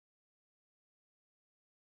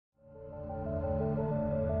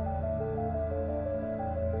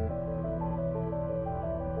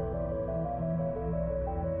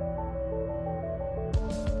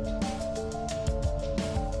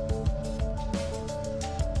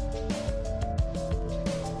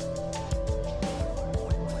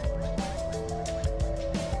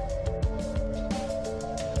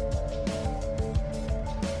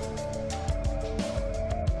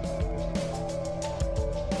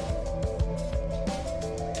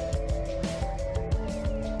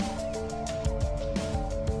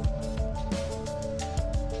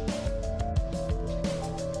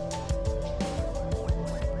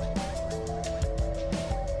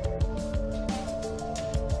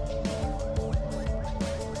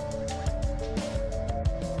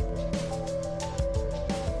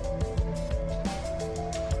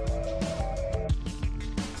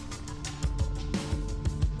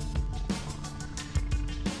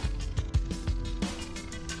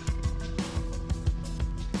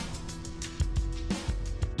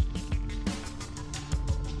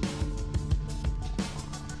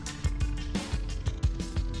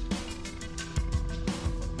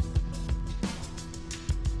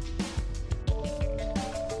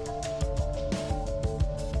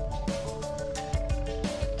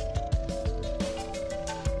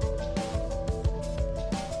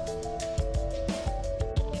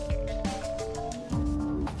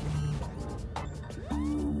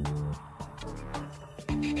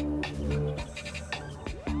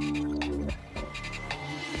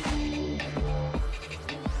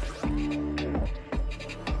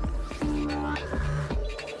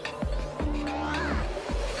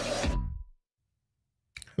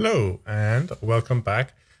Hello, and welcome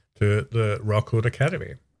back to the Rawkode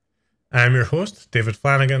Academy. I'm your host, David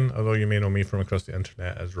Flanagan, although you may know me from across the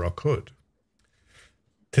internet as Rawkode.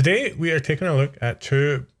 Today, we are taking a look at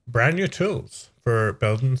two brand new tools for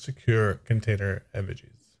building secure container images.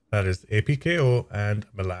 That is apko and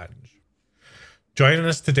melange. Joining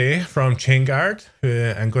us today from Chainguard,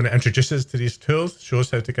 who I'm going to introduce us to these tools, show us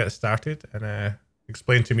how to get started, and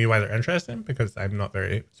explain to me why they're interesting, because I'm not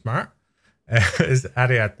very smart, is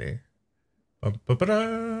Ariadne.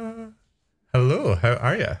 Hello, how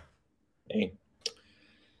are you? Hey,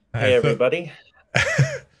 Hi, hey everybody.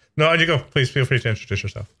 no, on you go. Please feel free to introduce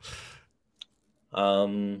yourself.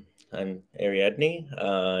 I'm Ariadne.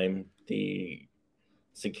 I'm the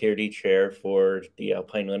security chair for the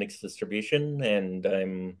Alpine Linux distribution, and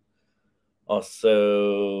I'm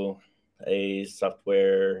also a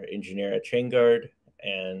software engineer at Chainguard.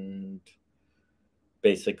 And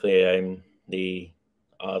basically, I'm the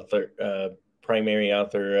primary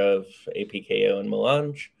author of apko and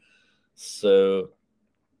melange. So,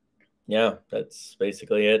 yeah, that's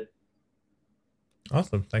basically it.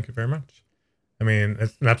 Awesome. Thank you very much. I mean,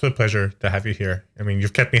 it's an absolute pleasure to have you here. I mean,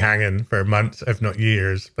 you've kept me hanging for months, if not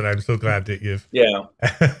years, but I'm so glad that you've Yeah.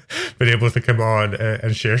 been able to come on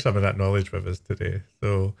and share some of that knowledge with us today.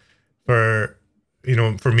 So for,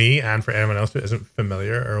 for me and for anyone else who isn't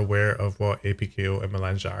familiar or aware of what apko and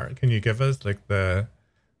melange are, can you give us like the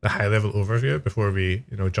high level overview before we,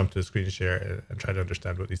 jump to the screen share and try to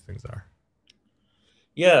understand what these things are?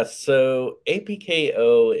 Yeah, so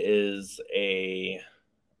apko is a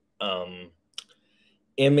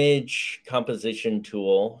image composition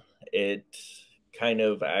tool. It kind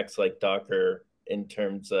of acts like Docker in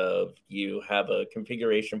terms of you have a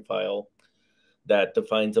configuration file that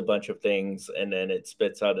defines a bunch of things, and then it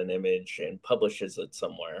spits out an image and publishes it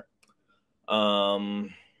somewhere. And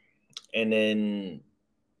then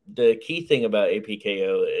the key thing about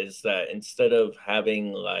apko is that instead of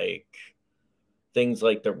having like things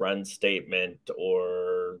like the run statement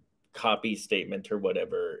or copy statement or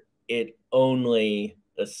whatever, it only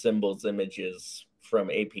assembles images from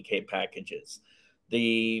APK packages.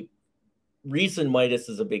 The reason why this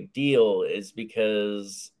is a big deal is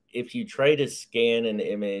because if you try to scan an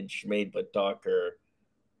image made with Docker,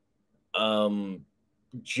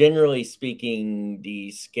 generally speaking,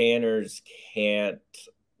 the scanners can't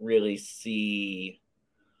really see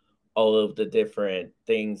all of the different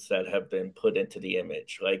things that have been put into the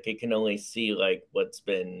image. Like it can only see like what's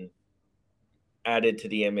been added to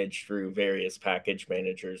the image through various package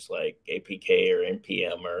managers like APK or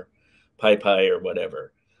npm or PyPy or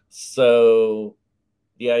whatever. So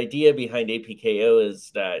the idea behind apko is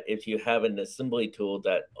that if you have an assembly tool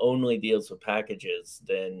that only deals with packages,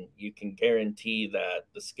 then you can guarantee that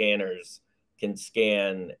the scanners can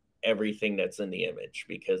scan everything that's in the image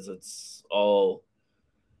because it's all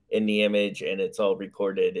in the image and it's all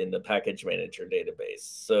recorded in the package manager database.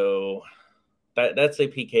 So that's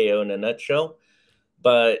apko in a nutshell.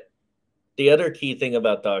 But the other key thing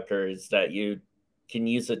about Docker is that you can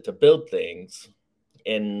use it to build things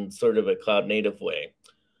in sort of a cloud native way.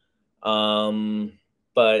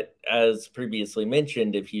 But as previously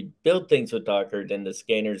mentioned, if you build things with Docker, then the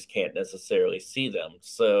scanners can't necessarily see them.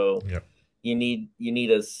 So Yep. you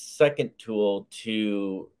need a second tool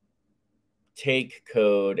to take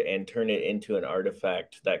code and turn it into an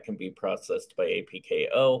artifact that can be processed by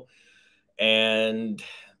apko. And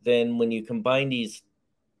then when you combine these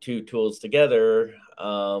two tools together,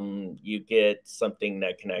 you get something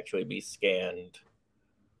that can actually be scanned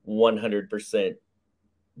 100%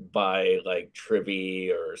 by like Trivy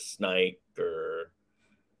or Snike or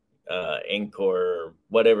Ink or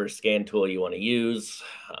whatever scan tool you want to use.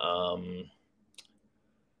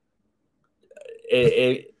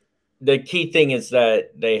 The key thing is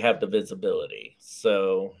that they have the visibility.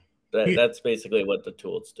 So that's basically what the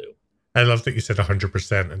tools do. I love that you said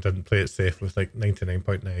 100% and didn't play it safe with like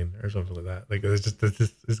 99.9 or something like that. Like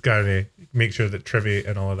it's got to make sure that Trivy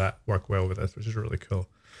and all of that work well with this, which is really cool.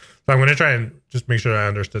 So I'm going to try and just make sure I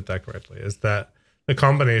understood that correctly. Is that the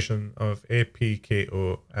combination of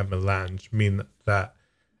apko and melange mean that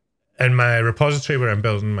in my repository where I'm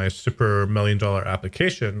building my super $1 million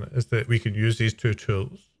application is that we can use these two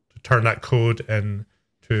tools to turn that code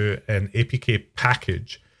into an APK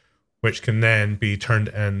package, which can then be turned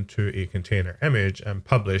into a container image and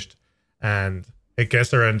published. And it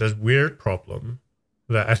gets around this weird problem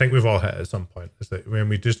that I think we've all hit at some point, is that when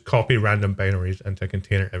we just copy random binaries into a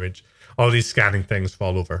container image, all these scanning things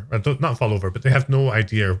fall over. Or not fall over, but they have no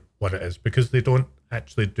idea what it is because they don't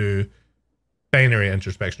actually do binary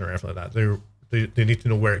introspection or anything like that. They need to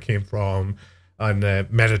know where it came from and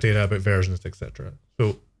metadata about versions, etc.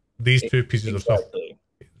 So these two pieces of software, Exactly.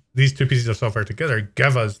 these two pieces of software together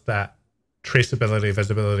give us that traceability,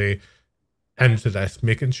 visibility into this,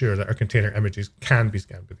 making sure that our container images can be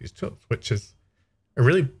scanned with these tools, which is a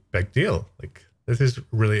really big deal. Like, this is a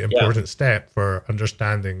really important step for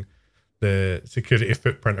understanding the security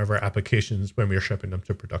footprint of our applications when we're shipping them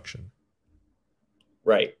to production.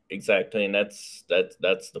 Right, exactly, and that's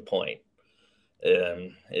the point.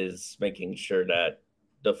 Is making sure that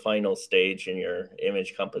the final stage in your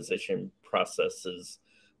image composition process is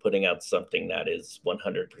putting out something that is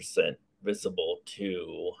 100% visible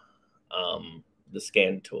to the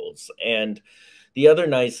scan tools. And the other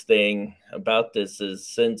nice thing about this is,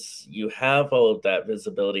 since you have all of that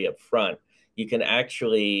visibility up front, you can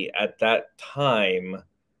actually, at that time,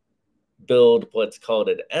 build what's called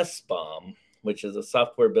an SBOM, which is a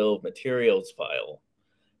software bill of materials file.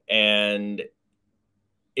 And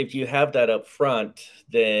if you have that up front,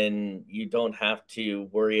 then you don't have to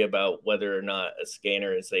worry about whether or not a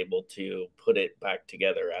scanner is able to put it back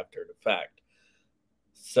together after the fact.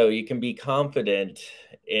 So you can be confident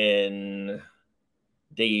in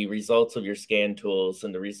the results of your scan tools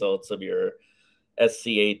and the results of your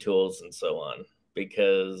SCA tools and so on.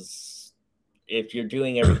 Because if you're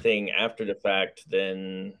doing everything after the fact,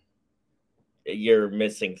 then you're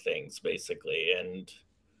missing things, basically. And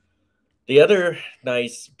the other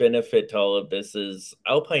nice benefit to all of this is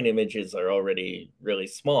Alpine images are already really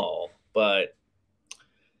small, but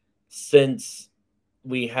since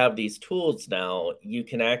we have these tools now, you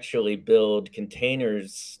can actually build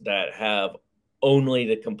containers that have only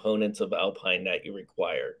the components of Alpine that you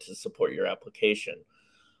require to support your application.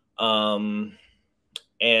 And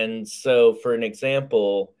so, for an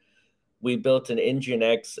example, we built an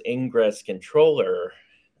Nginx ingress controller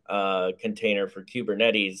container for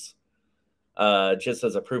Kubernetes just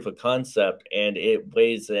as a proof of concept, and it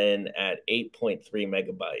weighs in at 8.3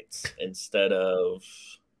 megabytes instead of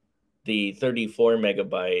the 34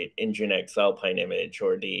 megabyte Nginx Alpine image,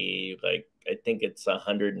 or the, like, I think it's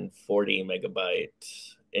 140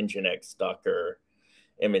 megabyte Nginx Docker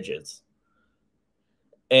images.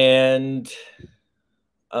 And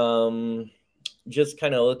just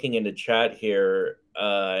kind of looking into chat here,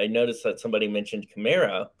 I noticed that somebody mentioned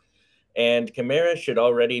Chimera, and Chimera should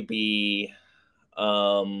already be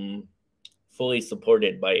fully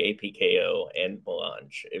supported by apko and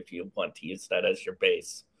melange if you want to use that as your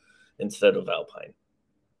base instead of Alpine.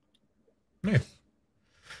 Nice.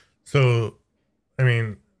 So, I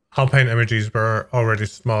mean, Alpine images were already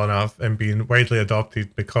small enough and being widely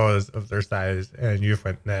adopted because of their size, and you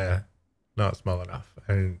went, nah, not small enough,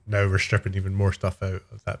 and now we're stripping even more stuff out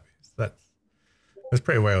of that base. That's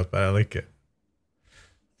pretty wild, but I like it.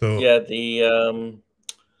 So yeah,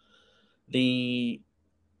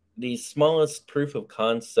 the smallest proof of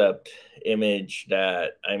concept image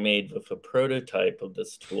that I made with a prototype of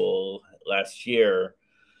this tool last year,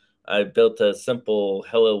 I built a simple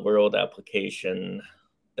Hello World application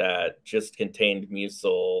that just contained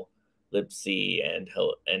Musil, libc, and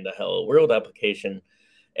the Hello World application,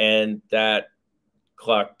 and that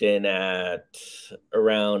clocked in at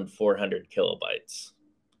around 400 kilobytes.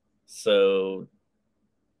 So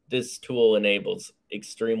this tool enables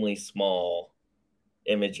extremely small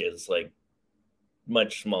images, like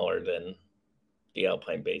much smaller than the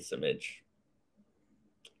Alpine base image.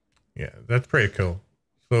 yeah, that's pretty cool.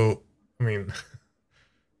 So, I mean,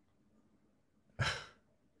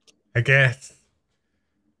 I guess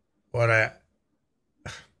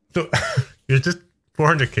so you're just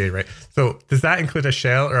 400K, right? So does that include a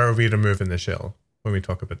shell, or are we removing the shell when we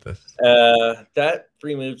talk about this? That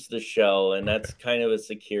removes the shell, and that's kind of a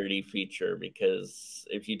security feature, because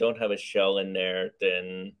if you don't have a shell in there,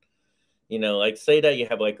 then, you know, like, say that you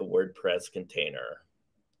have like a WordPress container,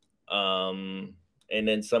 and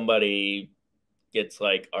then somebody gets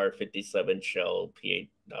like R57 shell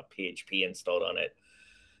 .php installed on it.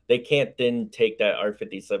 They can't then take that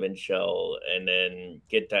R57 shell and then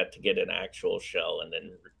get that to get an actual shell and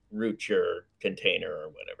then root your container or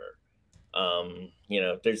whatever. You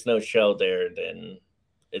know, if there's no shell there, then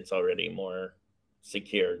it's already more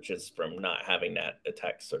secure just from not having that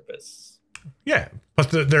attack surface. Yeah,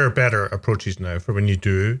 but there are better approaches now for when you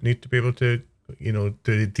do need to be able to, you know,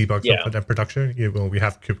 do debug something in production. Well, we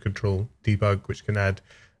have kube control debug, which can add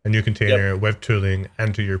a new container, web tooling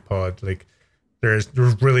into your pod. Like, there's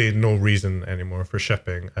really no reason anymore for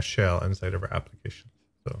shipping a shell inside of our application.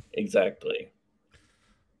 So exactly.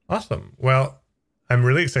 Awesome. Well, I'm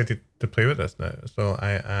really excited to play with this now. So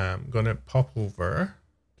I am going to pop over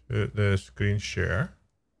to the screen share.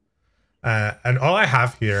 And all I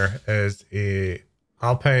have here is a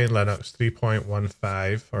Alpine Linux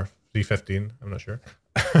 3.15 or 3.15, I'm not sure.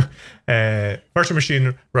 Virtual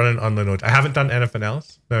machine running on Linode. I haven't done anything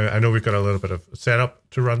else. Now, I know we've got a little bit of setup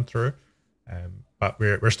to run through, but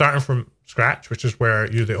we're starting from scratch, which is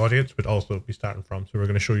where you, the audience, would also be starting from. So we're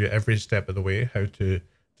going to show you every step of the way how to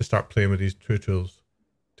start playing with these two tools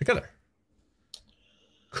together.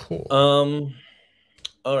 Cool.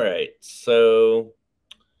 All right. So,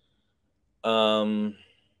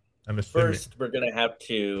 first we're going to have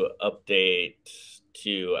to update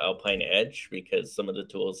to Alpine Edge because some of the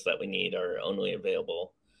tools that we need are only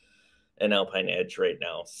available in Alpine Edge right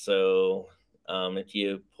now. So if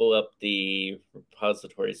you pull up the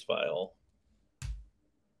repositories file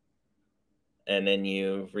and then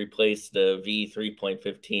you replace the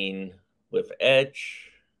v3.15 with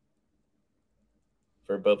Edge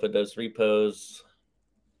for both of those repos,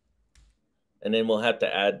 and then we'll have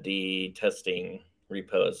to add the testing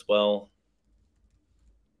repo as well.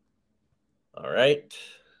 All right.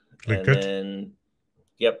 And good. then,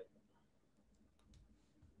 yep.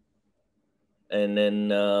 And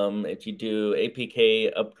then if you do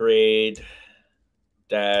apk upgrade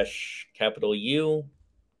dash capital U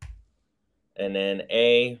and then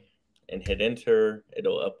A and hit enter,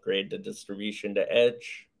 it'll upgrade the distribution to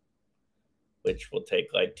Edge, which will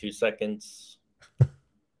take like 2 seconds.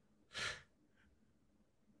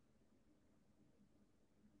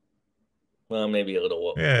 Well, maybe a little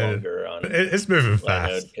longer on. It's moving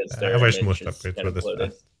fast. I wish most upgrades were this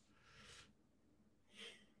fast.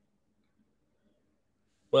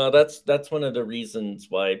 Well, that's one of the reasons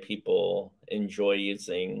why people enjoy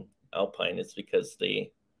using Alpine is because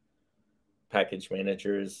the package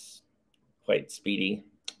manager is quite speedy.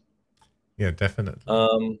 Yeah, definitely.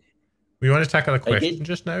 We want to tackle a question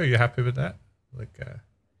just now. Are you happy with that?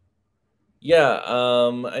 Yeah,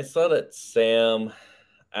 I saw that Sam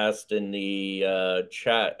asked in the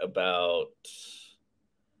chat about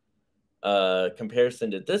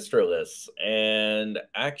comparison to distroless, and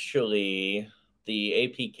actually the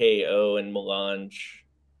apko and melange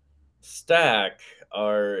stack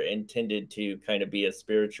are intended to kind of be a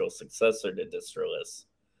spiritual successor to distroless.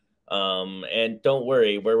 And don't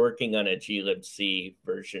worry, we're working on a glibc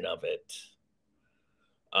version of it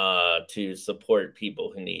to support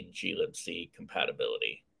people who need glibc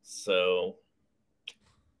compatibility. So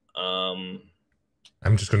I'm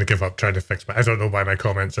just going to give up trying to fix I don't know why my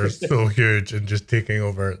comments are so huge and just taking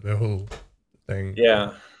over the whole thing.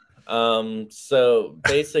 Yeah. So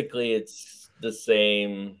basically it's the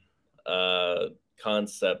same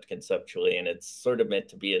concept conceptually, and it's sort of meant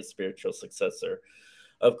to be a spiritual successor.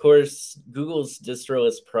 Of course, Google's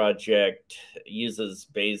distroless project uses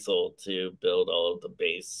Bazel to build all of the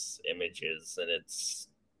base images, and it's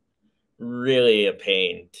really a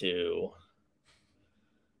pain to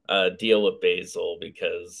deal with Bazel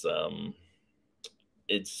because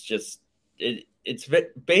it's just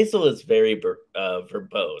Bazel is very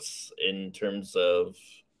verbose in terms of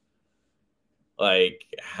like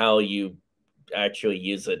how you actually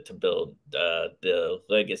use it to build the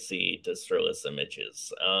legacy distroless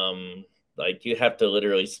images. Like you have to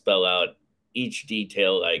literally spell out each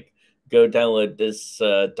detail, like go download this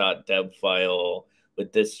 .deb file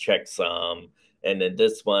with this checksum, and then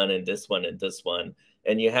this one and this one and this one.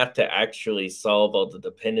 And you have to actually solve all the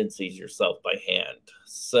dependencies yourself by hand.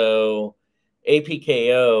 So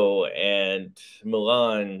apko and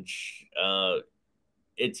melange,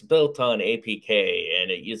 it's built on APK and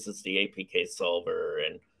it uses the APK solver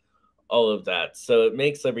and all of that. So it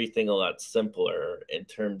makes everything a lot simpler in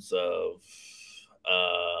terms of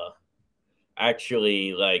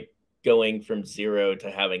actually like going from 0 to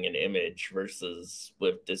having an image versus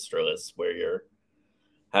with distroless where you're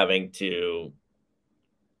having to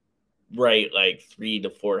write like 300 to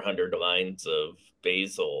 400 lines of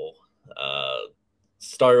Bazel.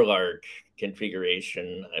 Starlark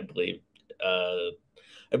configuration, I believe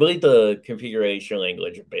the configuration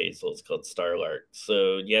language of Bazel is called Starlark.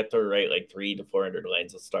 So you have to write like 300 to 400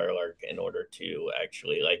 lines of Starlark in order to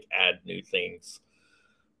actually like add new things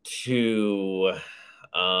to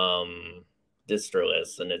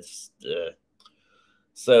distroless. And it's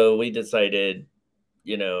so we decided,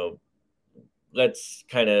 you know, let's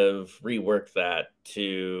kind of rework that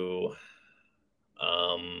to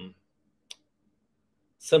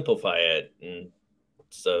simplify it. And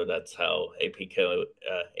so that's how apko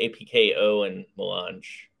and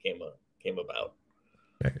melange came about.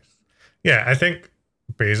 Nice. Yeah, I think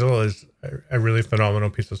Bazel is a really phenomenal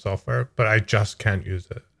piece of software, but I just can't use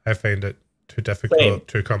it. I find it too difficult,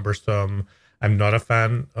 too cumbersome. I'm not a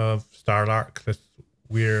fan of Starlark, this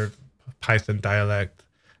weird Python dialect.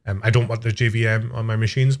 I don't want the JVM on my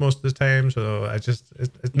machines most of the time, so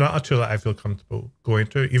it's not a tool that I feel comfortable going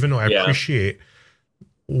to, even though I appreciate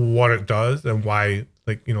what it does and why,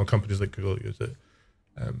 like, you know, companies like Google use it.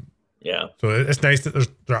 Yeah. So it's nice that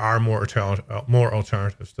there are more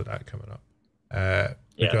alternatives to that coming up.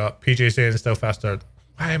 We Yeah. got PJ saying still faster.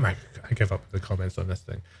 Why am I give up the comments on this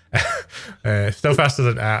thing? Still faster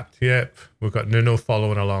than apt. Yep. We've got Nuno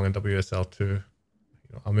following along in WSL2. You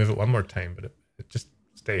know, I'll move it one more time, but it just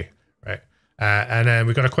stay right. And then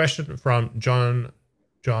we got a question from John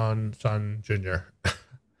Son Jr.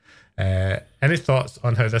 Any thoughts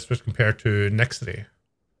on how this was compared to Nix3?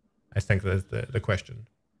 I think that's the question.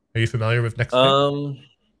 Are you familiar with Nix3?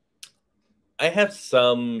 I have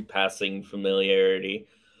some passing familiarity.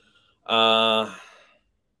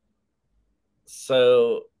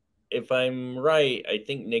 So if I'm right, I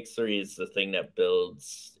think Nix3 is the thing that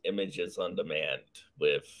builds images on demand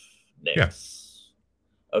with Nix.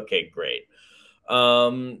 Yeah. Okay, great.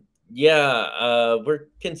 We're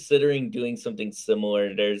considering doing something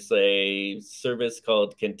similar. There's a service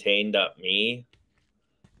called contain.me,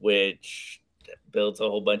 which builds a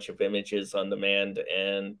whole bunch of images on demand.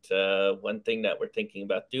 And one thing that we're thinking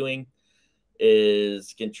about doing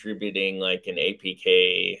is contributing like an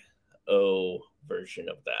APKO version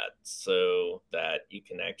of that, so that you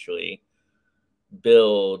can actually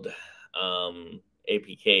build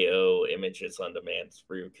APKO images on demand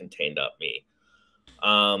through contain.me.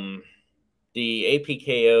 The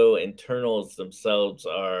APKO internals themselves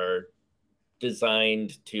are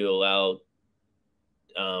designed to allow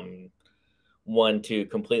one to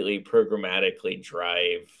completely programmatically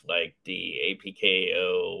drive like the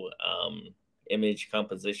APKO image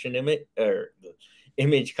composition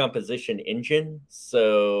engine.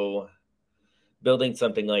 So building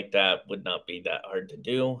something like that would not be that hard to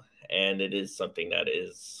do, and it is something that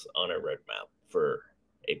is on our roadmap for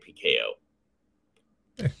APKO.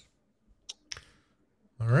 Nice.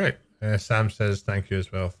 All right. Sam says thank you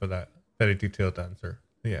as well for that very detailed answer.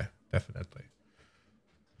 Yeah, definitely.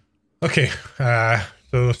 Okay,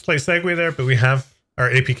 so slight segue there, but we have our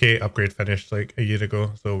APK upgrade finished like a year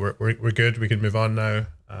ago, so we're good. We can move on now.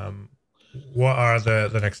 What are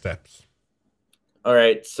the next steps? All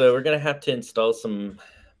right, so we're gonna have to install some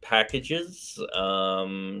packages.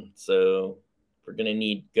 So we're gonna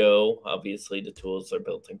need Go. Obviously, the tools are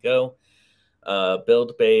built in Go.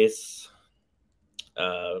 Build base,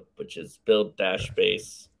 which is build dash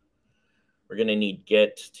base. We're going to need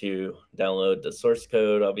Git to download the source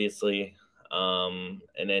code, obviously. And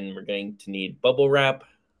then we're going to need bubble wrap,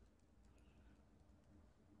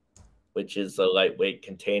 which is a lightweight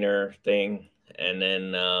container thing. And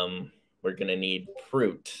then we're going to need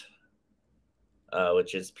Proot,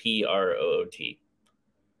 which is PROOT.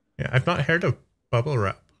 Yeah, I've not heard of bubble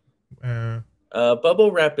wrap.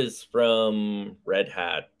 Bubble wrap is from Red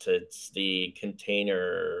Hat. It's the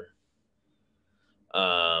container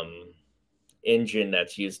engine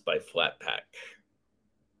that's used by Flatpak.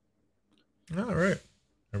 All right,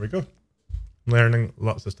 there we go. Learning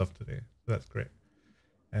lots of stuff today. So that's great.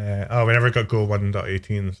 We never got Go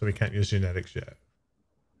 1.18, so we can't use generics yet.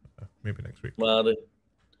 Maybe next week. Well,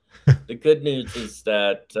 the good news is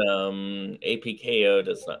that APKO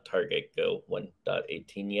does not target Go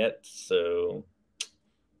 1.18 yet. So,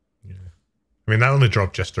 yeah, I mean that only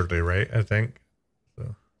dropped yesterday, right? I think.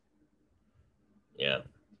 So, yeah.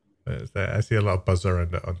 I see a lot of buzz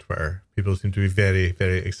around it on Twitter. People seem to be very,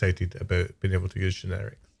 very excited about being able to use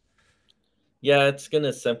generics. Yeah, it's going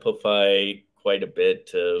to simplify quite a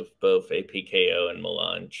bit of both APKO and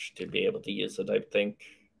melange to be able to use it, I think.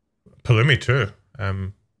 Pulumi too. Yeah,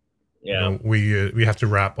 you know, we have to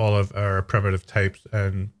wrap all of our primitive types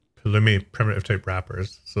and Pulumi primitive type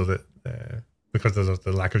wrappers, so that because of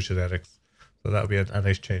the lack of generics, so that'll be a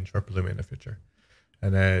nice change for Pulumi in the future.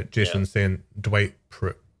 And Jason's saying Dwight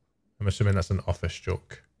Prout. I'm assuming that's an office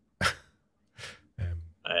joke.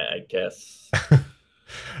 I guess.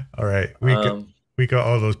 All right, we got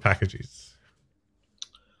all those packages.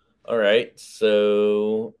 All right,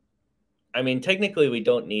 so I mean, technically, we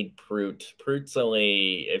don't need Prout. Prout's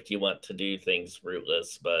only if you want to do things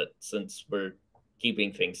rootless, but since we're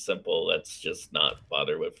keeping things simple, let's just not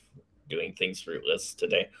bother with doing things rootless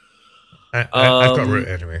today. I've got root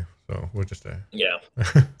anyway, so we'll just yeah.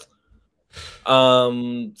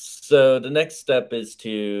 So the next step is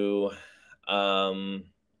to well,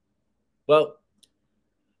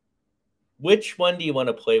 which one do you want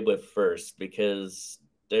to play with first? Because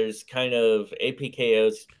there's kind of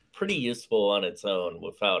APKO's pretty useful on its own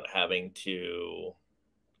without having to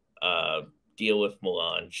deal with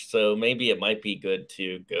melange. So maybe it might be good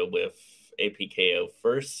to go with APKO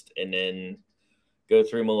first and then go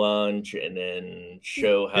through melange and then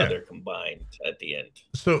show how they're combined at the end.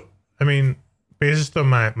 So, I mean, based on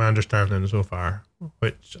my understanding so far,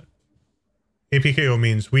 which APKO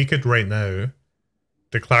means we could right now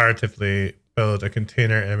declaratively build a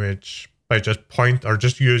container image by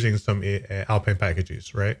just using some Alpine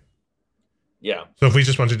packages, right? Yeah. So if we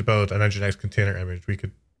just wanted to build an Nginx container image, we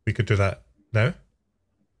could do that now.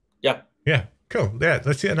 Yeah. Yeah. Cool. Yeah.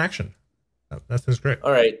 Let's see it in action. That sounds great.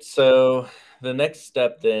 All right. So the next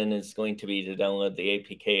step then is going to be to download the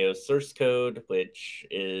apko source code, which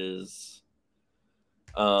is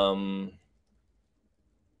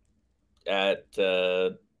at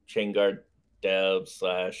Chainguard dev /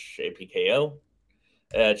 apko,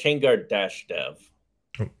 Chainguard -dev.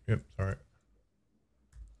 Oh, yep. Sorry.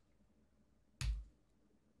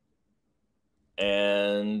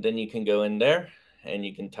 And then you can go in there and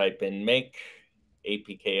you can type in make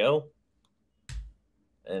apko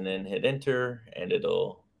and then hit enter and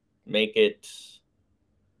it'll make it.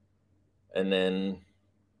 And then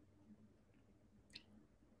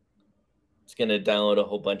it's going to download a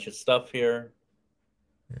whole bunch of stuff here.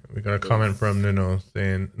 Yeah, we got a comment from Nuno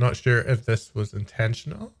saying, not sure if this was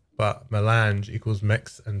intentional, but melange equals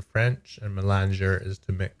mix in French and melanger is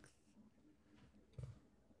to mix.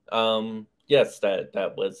 Yes,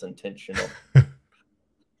 that was intentional.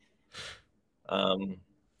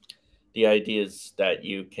 The idea is that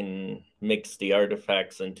you can mix the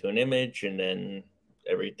artifacts into an image and then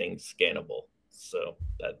everything's scannable. So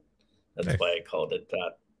that's nice. Why I called it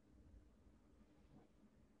that.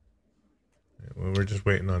 Yeah, well, we're just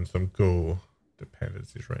waiting on some Go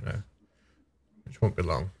dependencies right now, which won't be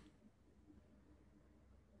long.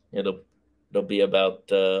 It'll be about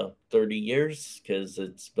 30 years because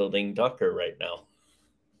it's building Docker right now.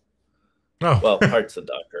 Oh, well, parts of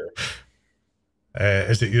Docker.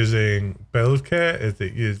 Is it using BuildKit? Is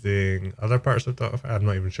it using other parts of Docker? I'm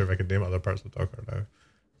not even sure if I can name other parts of Docker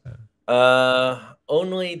now.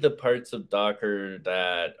 Only the parts of Docker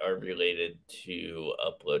that are related to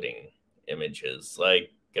uploading images.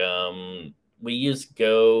 Like we use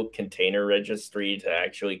Go container registry to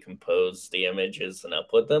actually compose the images and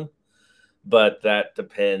upload them. But that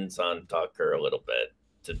depends on Docker a little bit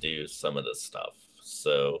to do some of the stuff.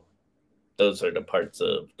 So those are the parts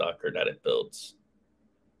of Docker that it builds.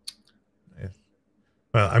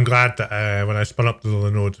 Well, I'm glad that when I spun up the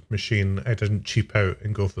Linode machine, I didn't cheap out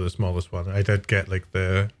and go for the smallest one. I did get like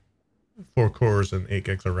the 4 cores and 8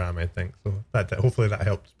 gigs of RAM, I think. So hopefully that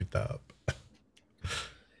helped speed that up.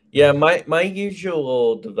 Yeah, my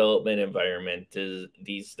usual development environment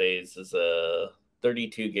these days is a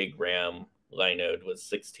 32 gig RAM Linode with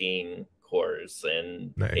 16 cores,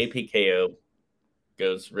 and nice. APKO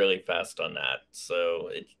goes really fast on that.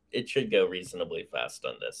 So it should go reasonably fast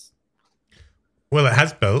on this. Well, it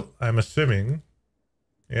has built, I'm assuming.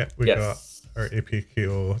 Yeah, we got our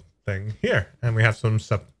apko thing here, and we have some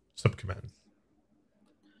subcommands.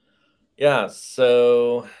 Yeah,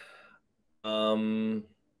 so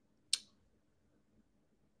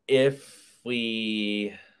if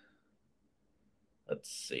we,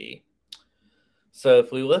 let's see. So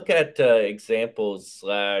if we look at examples /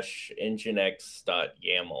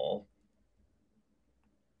 nginx.yaml,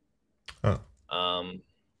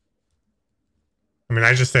 I mean,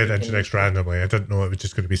 I just said Nginx randomly. I didn't know it was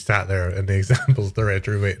just going to be sat there in the examples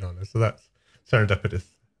directory waiting on us. So that's serendipitous.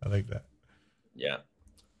 I like that. Yeah.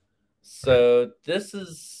 So this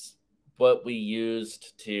is what we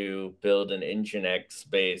used to build an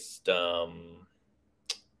Nginx-based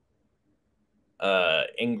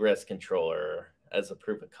ingress controller as a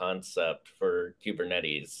proof of concept for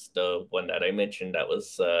Kubernetes. The one that I mentioned that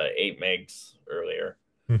was 8 megs earlier.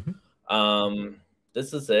 Mm-hmm.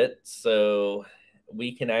 This is it. So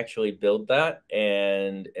we can actually build that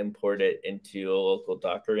and import it into a local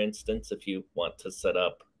Docker instance if you want to set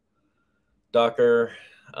up Docker.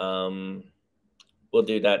 We'll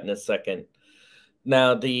do that in a second.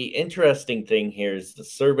 Now, the interesting thing here is the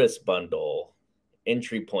service bundle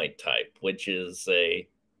entry point type, which is a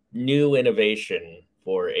new innovation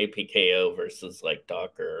for APKO versus like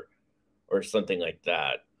Docker or something like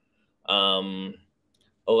that.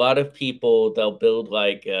 A lot of people, they'll build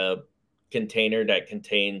like a container that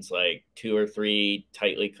contains like 2 or 3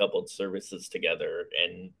 tightly coupled services together,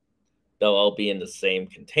 and they'll all be in the same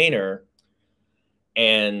container.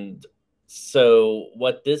 And so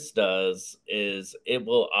what this does is it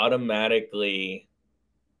will automatically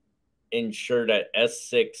ensure that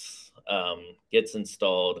S6 gets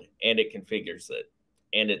installed, and it configures it,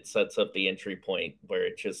 and it sets up the entry point where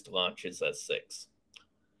it just launches S6.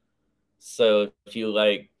 So if you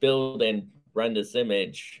like build and run this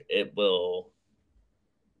image, it will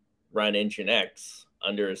run Nginx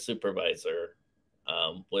under a supervisor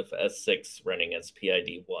with S6 running as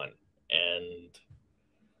PID1. And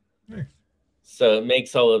nice. So it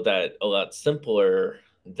makes all of that a lot simpler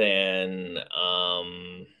than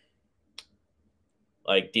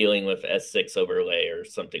like dealing with S6 overlay or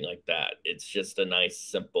something like that. It's just a nice,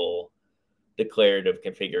 simple declarative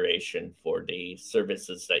configuration for the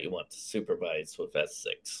services that you want to supervise with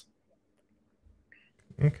S6.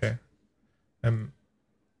 Okay.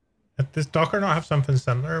 Does Docker not have something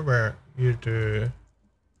similar where you do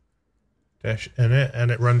dash in it and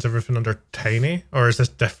it runs everything under tiny, or is this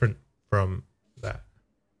different from that?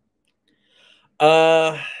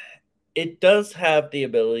 It does have the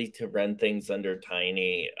ability to run things under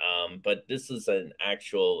tiny, but this is an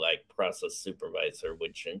actual like process supervisor,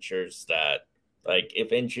 which ensures that like if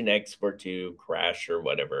Nginx were to crash or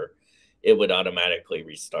whatever, it would automatically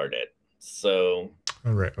restart it. So,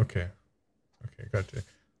 all right, okay, gotcha.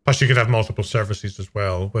 Plus, you could have multiple services as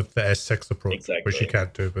well with the S6 approach, exactly. which you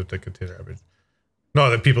can't do with the container image. Not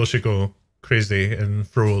that people should go crazy and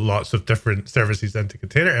throw lots of different services into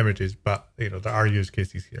container images, but there are use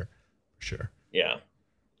cases here for sure. Yeah.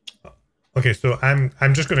 Okay, so I'm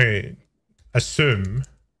just going to assume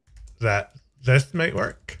that this might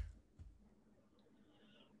work.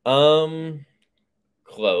 Close.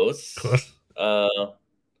 Close. I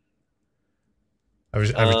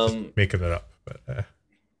was just making it up, but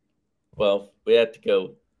well, we had to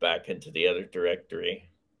go back into the other directory,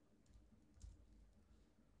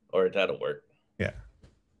 or that'll work. Yeah.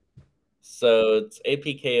 So it's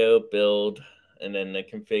apko build and then the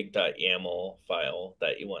config.yaml file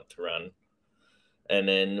that you want to run. And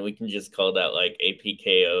then we can just call that like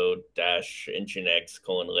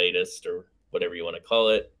apko-nginx:\latest or whatever you want to call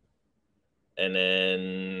it. And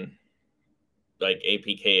then like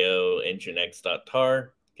apko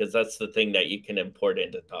nginx.tar, because that's the thing that you can import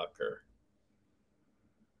into Docker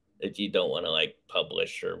if you don't want to like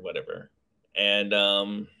publish or whatever. And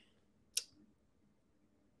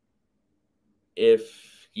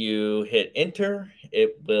if you hit enter,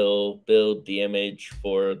 it will build the image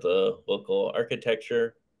for the local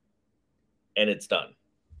architecture, and it's done.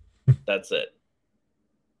 That's it.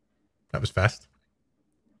 That was fast.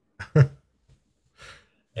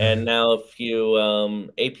 And now if you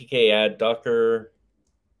apk add docker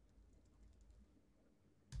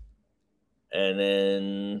and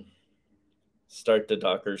then start the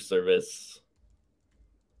Docker service.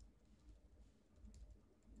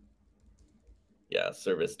 Yeah,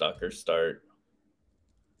 service docker start.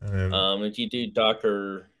 If you do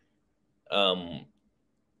docker load,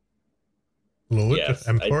 yes,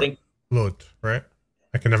 import, I think load, right?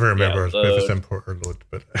 I can never remember if it's import or load,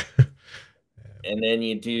 but and then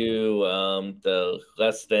you do the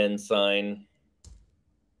less than sign,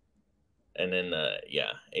 and then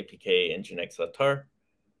yeah, apk nginx.tar.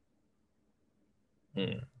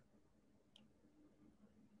 The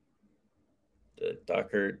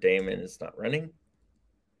Docker daemon is not running.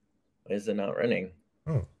 Why is it not running?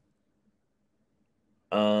 Oh.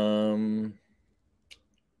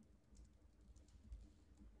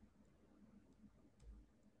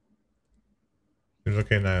 It's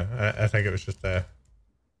okay now. I think it was just oh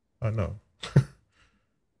no.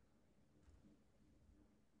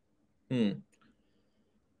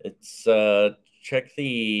 It's check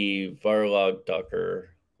the varlog docker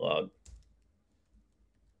log.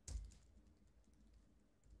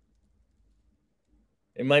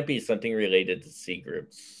 It might be something related to C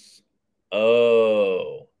groups.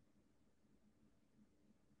 Oh.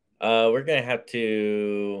 We're gonna have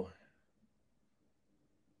to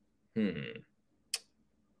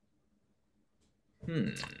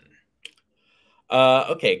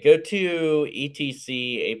okay, go to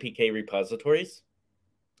etc apk repositories.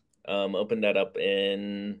 Open that up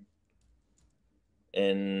in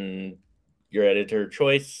your editor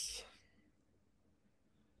choice.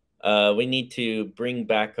 We need to bring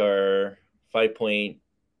back our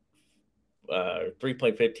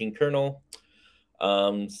 3.15 kernel.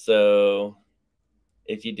 So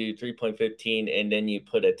if you do 3.15 and then you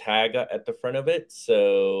put a tag at the front of it,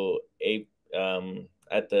 so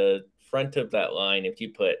at the front of that line, if you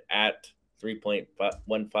put at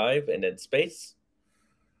 3.15 and then space,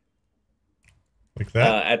 like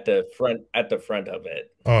that, at the front of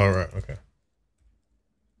it. Oh right, okay.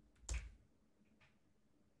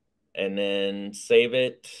 And then save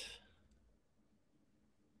it.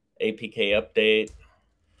 APK update.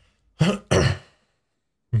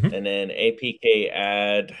 And then APK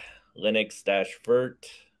add linux-virt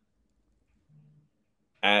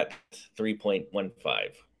at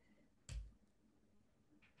 3.15.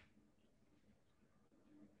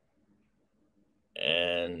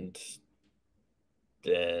 And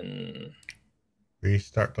then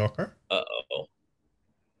restart Docker. Uh-oh.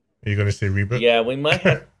 Are you going to say reboot? Yeah, we might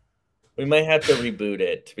have We might have to reboot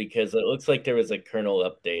it because it looks like there was a kernel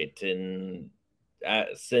update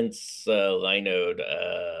since Linode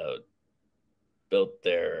built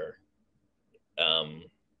their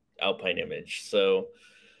Alpine image. So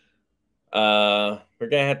we're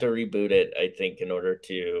gonna have to reboot it, I think, in order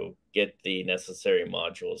to get the necessary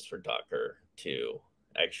modules for Docker to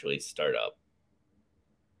actually start up.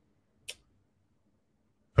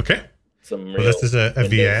 Okay. Some well, this is a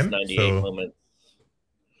Windows VM, 98 so moments.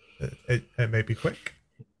 It may be quick.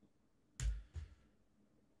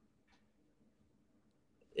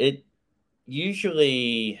 It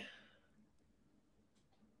usually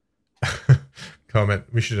Comment,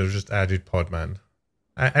 we should have just added Podman.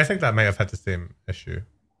 I think that might have had the same issue.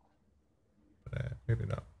 But maybe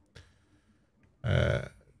not.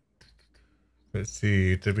 Let's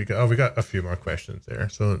see, did we get, we got a few more questions there.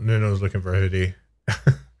 So Nuno's looking for a hoodie.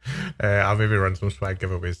 I'll maybe run some swag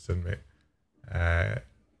giveaways soon, mate.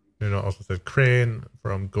 Nuno also said Crane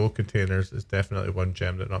from Go Containers is definitely one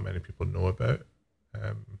gem that not many people know about.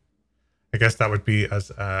 I guess that would be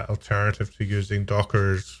as an alternative to using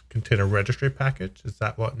Docker's container registry package. Is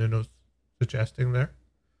that what Nuno's suggesting there?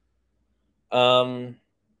 I'm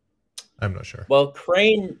not sure. Well,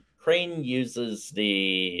 Crane uses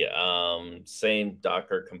the same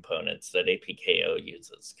Docker components that APKO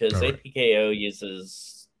uses, because APKO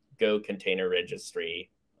uses Go Container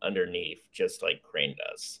Registry underneath, just like Crane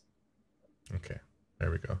does. Okay,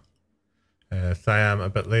 there we go. Siam, a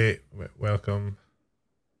bit late. Welcome.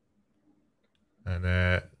 And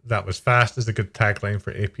that was fast is a good tagline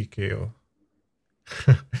for APKO.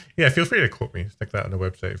 Yeah, feel free to quote me. Stick that on the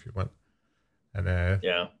website if you want. And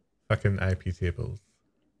yeah, fucking IP tables.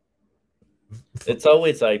 It's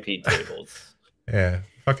always IP tables. Yeah,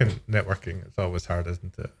 fucking networking. It's always hard,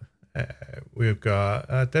 isn't it? We've got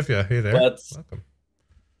Divya. Hey there. Welcome.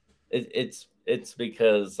 It's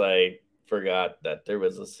because I forgot that there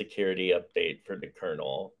was a security update for the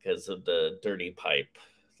kernel because of the dirty pipe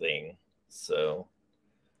thing. So,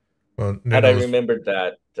 well, had I remembered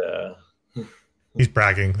that, he's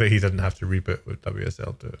bragging that he didn't have to reboot with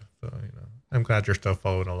WSL2. So I'm glad you're still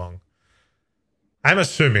following along. I'm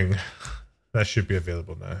assuming that should be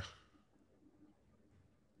available now.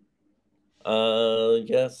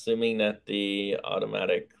 Yeah, assuming that the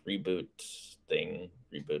automatic reboot thing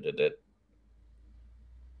rebooted it.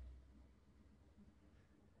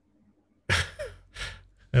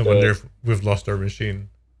 I wonder if we've lost our machine.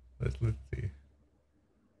 Let's see.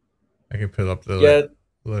 I can put up the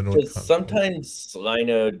Linode. Sometimes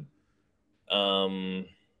Linode,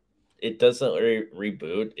 it doesn't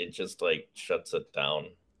reboot. It just like shuts it down.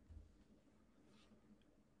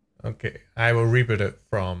 Okay, I will reboot it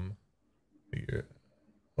from.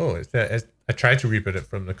 Oh, I tried to reboot it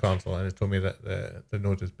from the console and it told me that the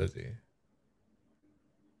node is busy.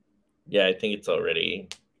 Yeah, I think it's already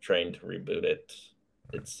trying to reboot it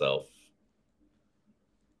itself.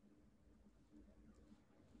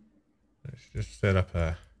 Let's just set up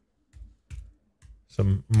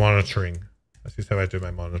some monitoring. This is how I do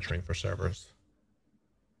my monitoring for servers.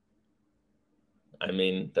 I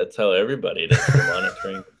mean, that's how everybody does the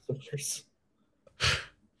monitoring for servers.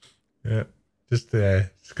 Yeah, just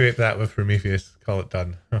scrape that with Prometheus. Call it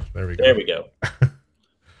done. Oh, there we go. There we go.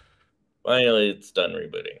 Finally, it's done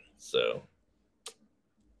rebooting. So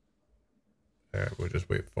we'll just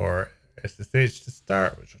wait for SSH to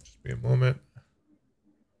start, which will just be a moment.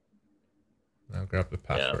 Now grab the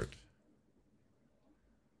password.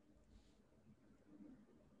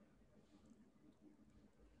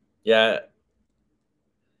 Yeah.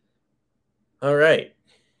 All right.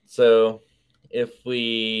 So if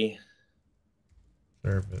we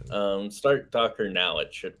start Docker now,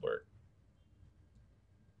 it should work.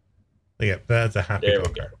 Yeah, that's a happy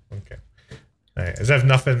Docker. Okay. All right. As if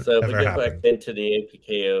nothing so if ever we get happened. back into the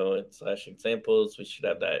APKO / examples, we should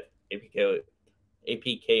have that APKO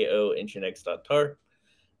nginx.tar,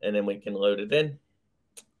 and then we can load it in.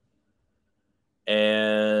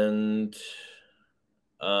 And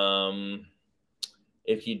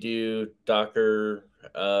if you do Docker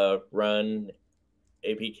run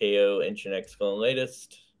apko nginx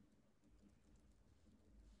latest,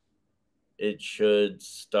 it should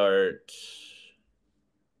start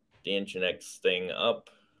the nginx thing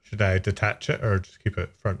up. Should I detach it or just keep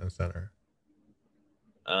it front and center?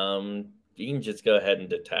 You can just go ahead and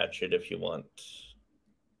detach it if you want.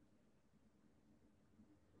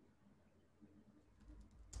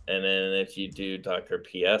 And then if you do Docker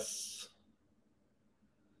PS,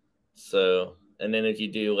 and then if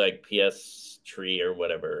you do like PS tree or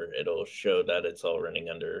whatever, it'll show that it's all running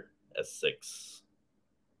under S6.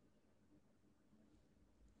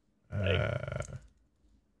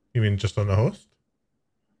 You mean just on the host?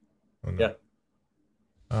 Oh no. Yeah.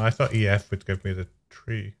 I thought EF would give me the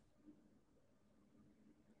tree.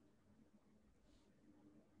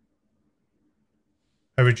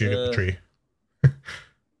 How would you get the tree?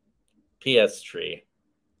 PS tree.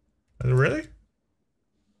 Really?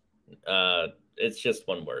 It's just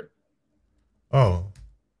one word. Oh.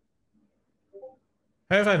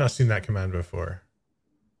 How have I not seen that command before?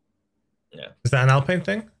 Yeah. Is that an Alpine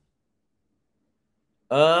thing?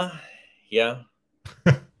 Yeah.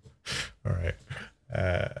 All right.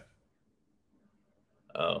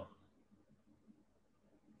 Oh.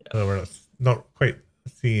 So we're not quite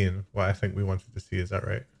seeing what I think we wanted to see. Is that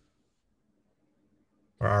right?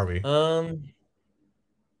 Or are we?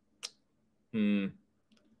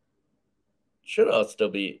 Should all still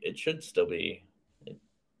be. It should still be. It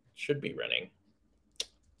should be running.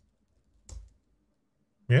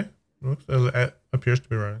 Yeah. It appears to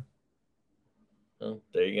be running. Oh,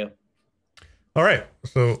 there you go. All right.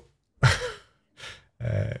 So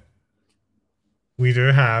we do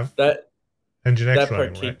have that Nginx that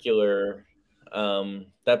running, particular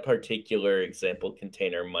that particular example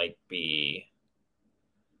container might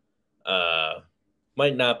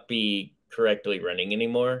not be correctly running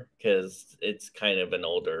anymore because it's kind of an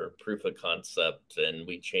older proof of concept and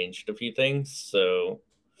we changed a few things. So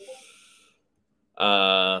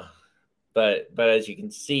but as you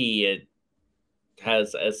can see, it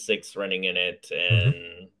has S6 running in it,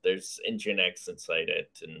 and there's Nginx inside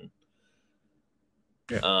it, and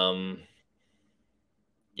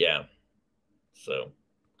yeah. So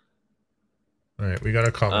all right, we got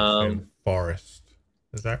a comment saying forest.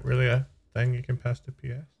 Is that really a thing you can pass to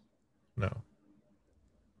PS? No.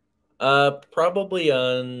 Probably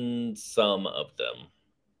on some of them.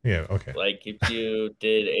 Yeah, okay. Like if you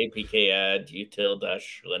did apk add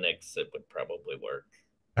util-linux, it would probably work.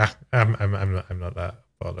 I'm not that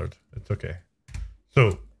bothered. It's okay.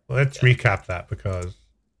 So let's recap that because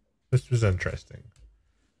this was interesting.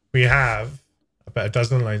 We have about a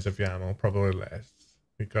dozen lines of YAML, probably less.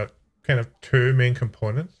 We've got kind of two main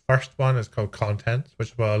components. First one is called contents,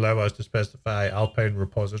 which will allow us to specify Alpine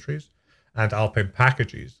repositories and Alpine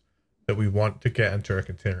packages that we want to get into our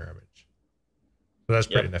container image. So that's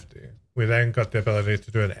pretty nifty. We then got the ability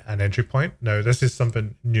to do an entry point. Now, this is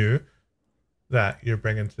something new that you're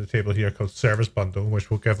bringing to the table here called service bundle, which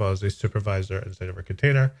will give us a supervisor inside of our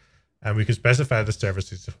container, and we can specify the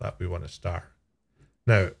services that we want to start.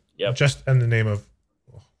 Now, just in the name of,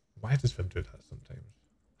 why does Vim do that sometimes?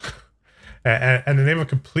 In the name of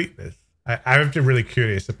completeness, I would be really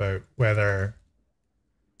curious about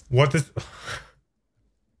what does,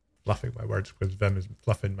 fluffing my words because Vim is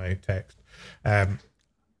fluffing my text.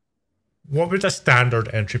 What would a standard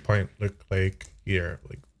entry point look like here?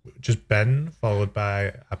 Like just bin followed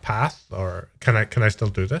by a path, or can I still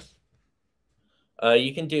do this?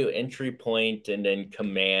 You can do entry point and then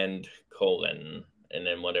command : and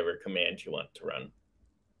then whatever command you want to run.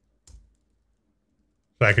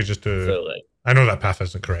 So I could just do. So like, I know that path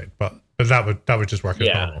isn't correct, but that would just work as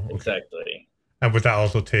normal. Okay. Exactly. And would that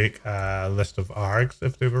also take a list of args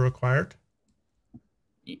if they were required?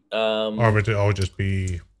 Or would it all just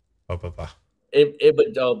be blah blah blah? It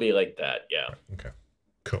would all be like that, yeah. Okay,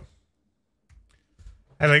 cool.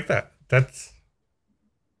 I like that. That's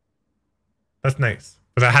nice,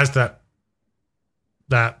 but it has that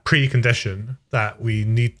precondition that we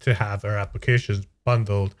need to have our applications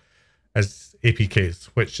bundled as APKs,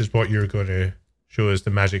 which is what you're going to show as the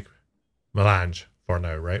magic melange for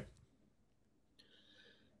now, right?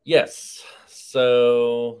 Yes.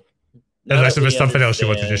 So unless it was something else you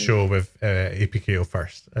wanted to show with APKO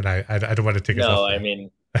first, and I don't want to take us off there.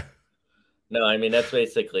 No, I mean that's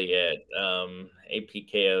basically it.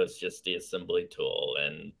 APKO is just the assembly tool,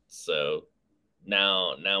 and so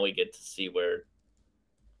now we get to see where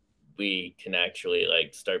we can actually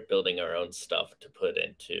like start building our own stuff to put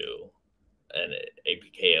into an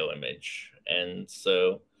APKO image. And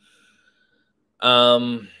so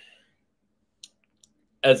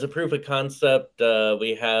as a proof of concept,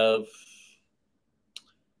 we have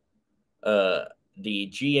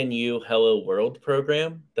the GNU Hello World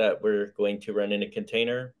program that we're going to run in a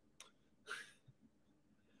container.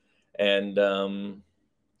 And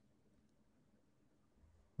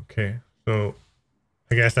okay, so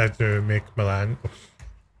I guess I have to make Milan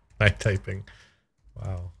by typing.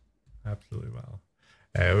 Wow, absolutely wow.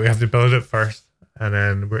 We have to build it first, and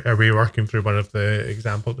then are we working through one of the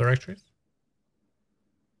example directories?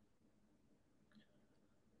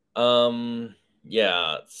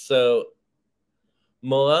 Yeah, so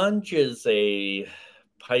melange is a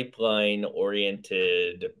pipeline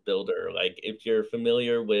oriented builder. Like if you're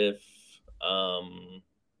familiar with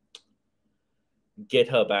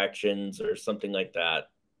GitHub Actions or something like that,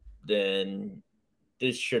 then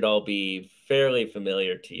this should all be fairly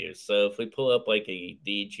familiar to you. So if we pull up like the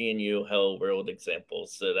GNU Hello World example,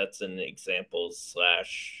 so that's an example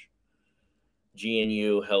slash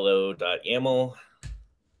GNU hello.yaml.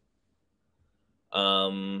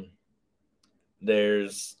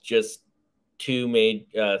 There's just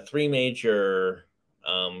three major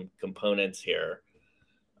components here.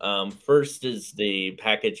 First is the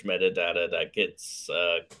package metadata that gets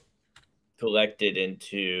collected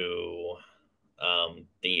into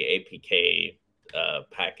the APK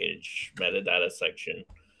package metadata section.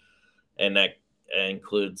 And that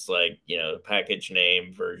includes like, the package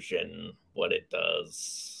name, version, what it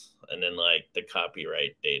does, and then like the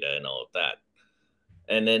copyright data and all of that.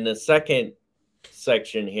 And then the second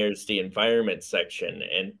section here is the environment section,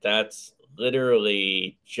 and that's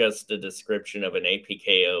literally just a description of an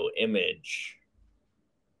APKO image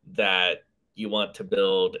that you want to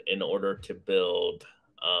build in order to build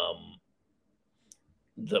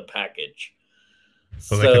the package.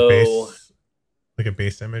 So like a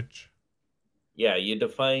base image. Yeah, you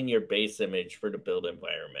define your base image for the build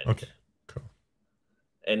environment. Okay, cool.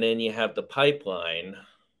 And then you have the pipeline,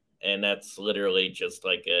 and that's literally just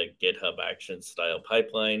like a GitHub Action style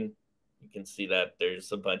pipeline. You can see that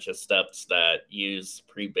there's a bunch of steps that use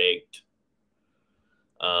pre-baked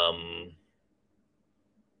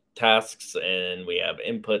tasks, and we have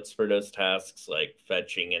inputs for those tasks like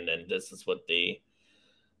fetching, and then this is what the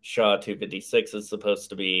SHA-256 is supposed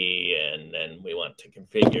to be, and then we want to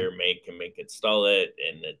configure, make install it,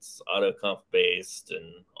 and it's autoconf based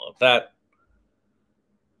and all of that.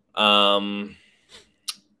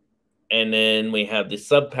 And then we have the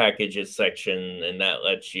sub packages section, and that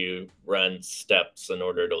lets you run steps in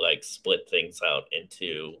order to like split things out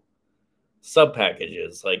into sub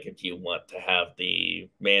packages. Like if you want to have the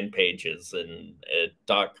man pages in a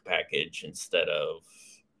doc package instead of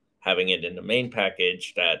having it in the main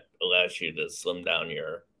package, that allows you to slim down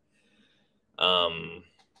your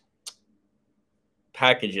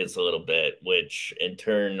packages a little bit, which in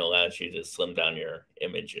turn allows you to slim down your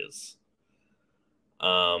images.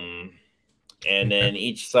 And then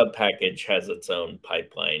each sub package has its own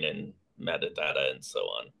pipeline and metadata and so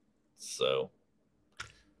on. So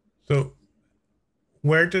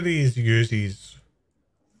where do these uses,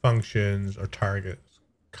 functions, or targets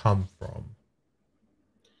come from?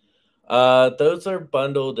 Those are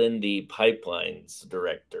bundled in the pipelines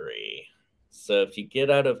directory. So if you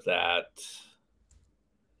get out of that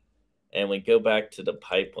and we go back to the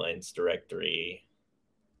pipelines directory,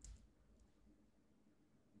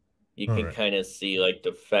 you can kind of see like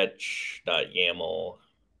the fetch.yaml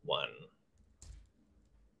one.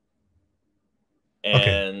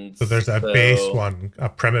 And so there's a base one, a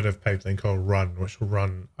primitive pipeline called run, which will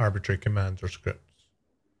run arbitrary commands or scripts.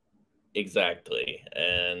 Exactly.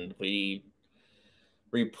 And we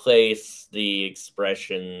replace the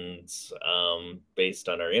expressions based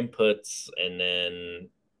on our inputs, and then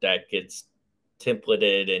that gets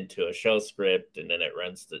templated into a shell script, and then it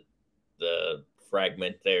runs the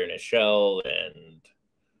fragment there in a shell, and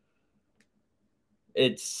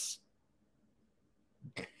it's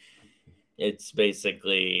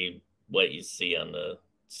basically what you see on the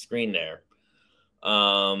screen there.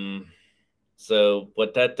 So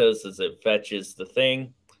what that does is it fetches the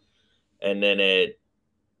thing, and then it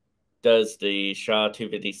does the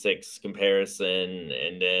SHA-256 comparison,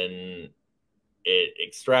 and then it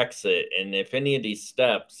extracts it. And if any of these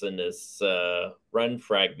steps in this run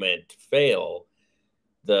fragment fail,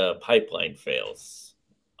 the pipeline fails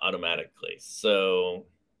automatically. So,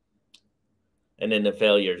 and then the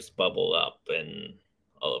failures bubble up and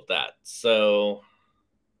all of that. So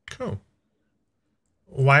cool.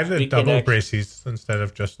 Why the double braces instead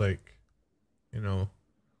of just like,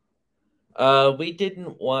 we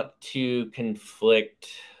didn't want to conflict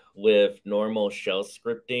with normal shell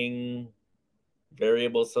scripting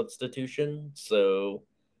variable substitution. So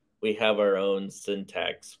we have our own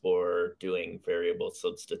syntax for doing variable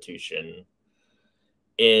substitution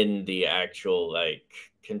in the actual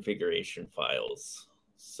like configuration files,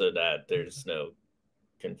 so that there's no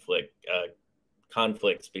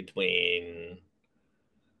conflicts between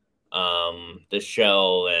the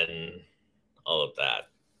shell and all of that.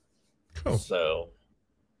 Cool. So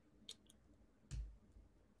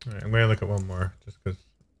all right, I'm going to look at one more just because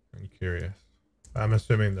I'm curious. I'm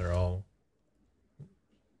assuming they're all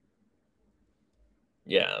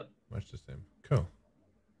much the same. Cool.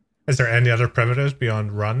 Is there any other primitives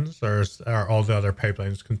beyond runs, or are all the other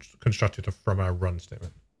pipelines constructed from a run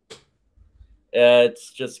statement?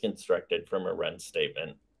 It's just constructed from a run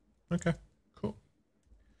statement. Okay, cool.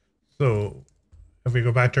 So if we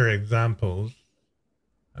go back to our examples,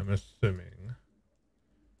 I'm assuming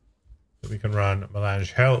that we can run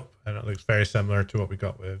melange help, and it looks very similar to what we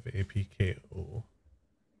got with apko.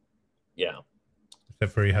 Yeah.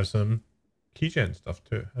 Except for you have some keygen stuff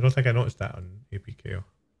too. I don't think I noticed that on apko.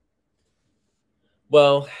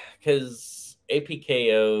 Well, because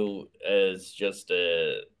apko is just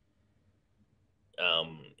a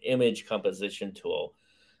image composition tool,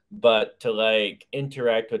 but to like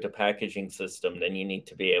interact with the packaging system, then you need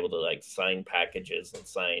to be able to like sign packages and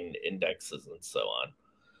sign indexes and so on.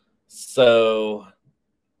 So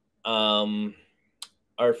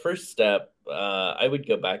our first step, I would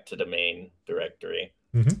go back to the main directory.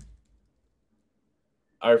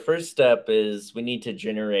 Our first step is we need to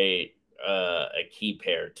generate a key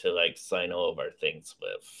pair to like sign all of our things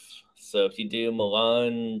with. So if you do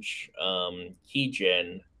melange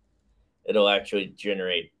keygen, it'll actually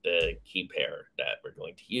generate the key pair that we're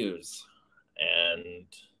going to use. And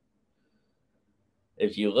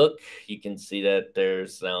if you look, you can see that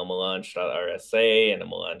there's now melange.rsa and a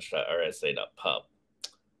melange.rsa.pub.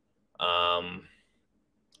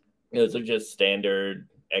 Those are just standard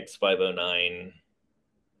X509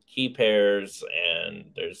 key pairs,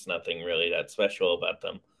 and there's nothing really that special about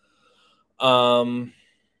them.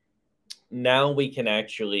 Now we can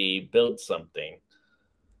actually build something.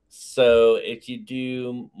 So if you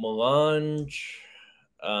do melange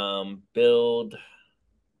build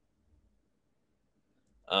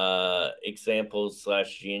examples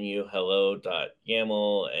 /gnu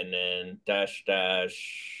hello.yaml and then --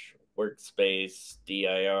 workspace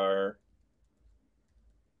dir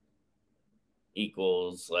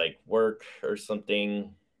equals like work or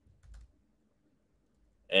something,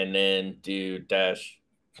 and then do dash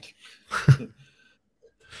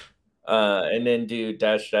and then do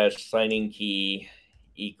 -- signing key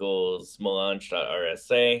equals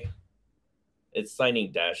melange.rsa. It's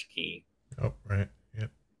signing dash key. Oh, right.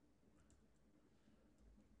 Yep.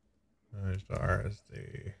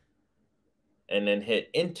 RSD. And then hit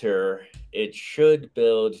enter. It should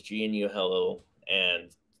build GNU Hello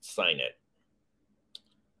and sign it.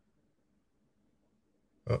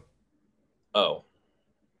 Oh.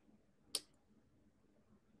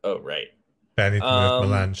 Oh, right. I need to move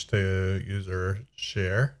melange to user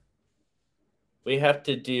share. We have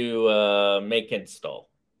to do make install.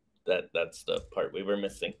 That's the part we were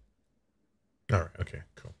missing. All right. Okay,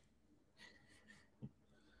 cool.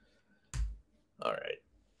 All right.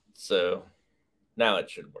 So now it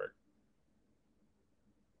should work.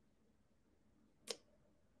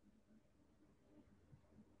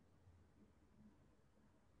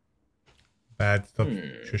 Bad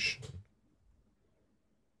substitution.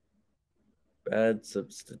 Bad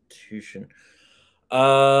substitution.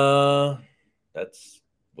 That's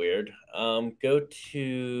weird. Go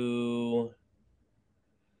to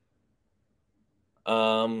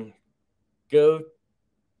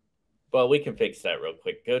well, we can fix that real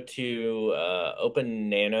quick. Go to open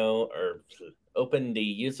nano or open the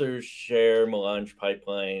user share melange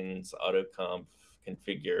pipelines autoconf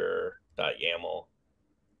configure.yaml.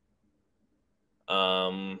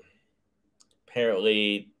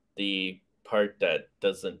 Apparently the part that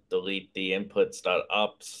doesn't delete the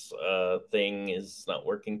inputs.ops thing is not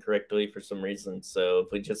working correctly for some reason. So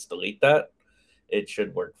if we just delete that, it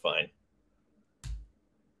should work fine.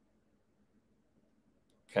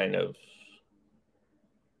 Kind of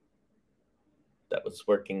that was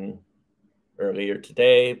working earlier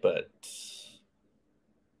today, but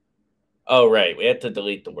oh, right. We had to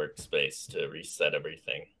delete the workspace to reset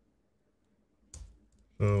everything.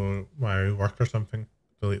 So my work or something,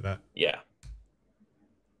 delete that. Yeah.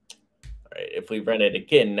 All right. If we run it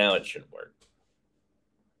again, now it should work.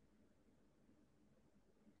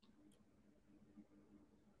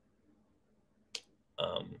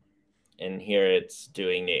 And here it's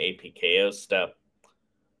doing the apko step.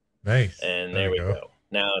 Nice. And there we go.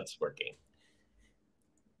 Now it's working.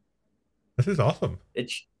 This is awesome.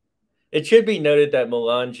 It should be noted that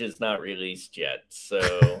melange is not released yet,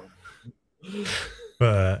 so.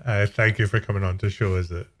 But thank you for coming on to show us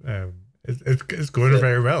that it's going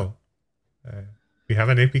very well. We have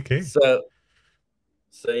an APK.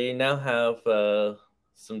 So you now have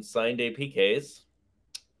some signed APKs.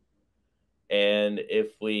 And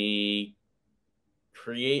if we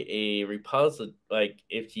create a repository, like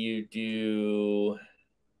if you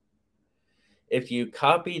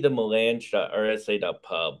copy the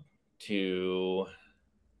melange.rsa.pub to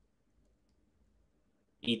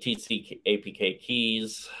etc apk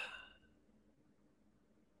keys,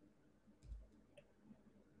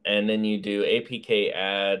 and then you do apk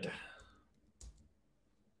add,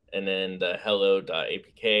 and then the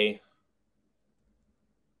hello.apk,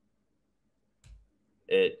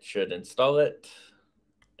 it should install it.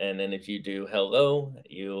 And then if you do hello,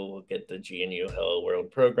 you'll get the GNU Hello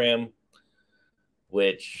World program,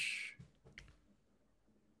 which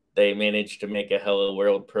they managed to make a Hello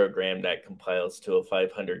World program that compiles to a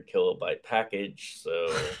 500 kilobyte package.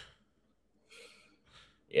 So,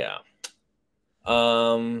 yeah.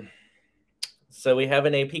 So we have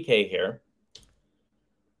an APK here.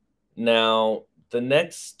 Now, the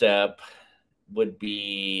next step would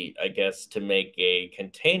be, I guess, to make a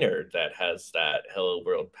container that has that Hello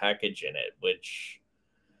World package in it, which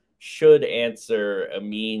should answer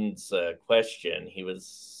Amin's question.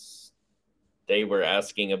 They were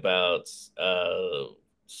asking about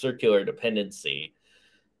circular dependency.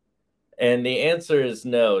 And the answer is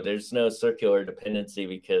no, there's no circular dependency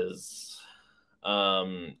because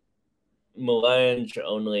melange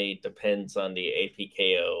only depends on the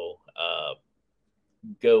apko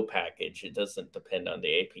go package. It doesn't depend on the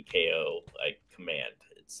apko command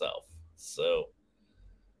itself. So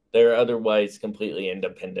they're otherwise completely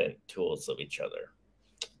independent tools of each other.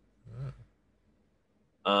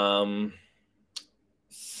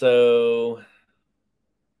 So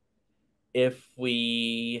if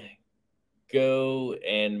we go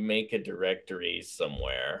and make a directory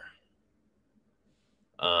somewhere,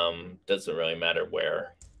 doesn't really matter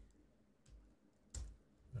where.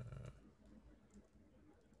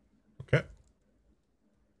 Okay.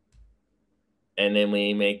 And then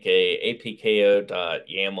we make a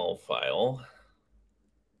apko.yaml file.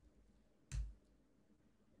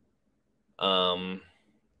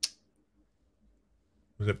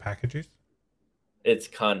 Was it packages? It's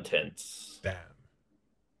contents. Damn.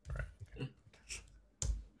 All right. Okay.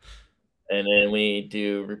 And then we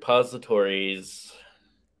do repositories,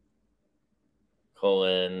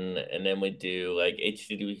 and then we do like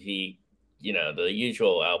HTTP, the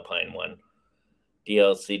usual Alpine one,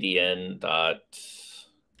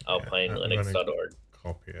 dlcdn.alpinelinux.org.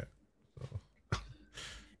 Copy it. So.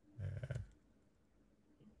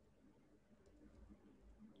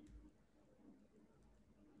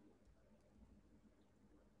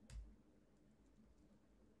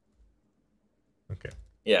 Okay.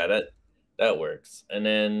 Yeah, that works. And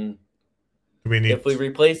then do we need if we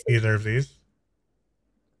replace either of these?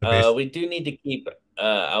 We do need to keep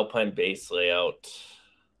Alpine base layout.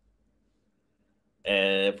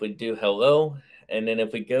 And if we do hello, and then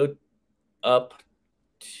if we go up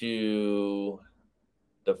to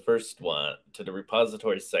the first one, to the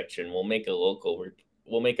repository section, we'll make a local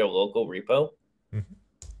repo.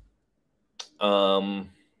 Mm-hmm.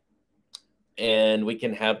 And we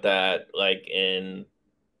can have that like in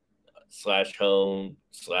 /home/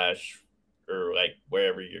 or like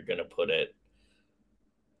wherever you're going to put it,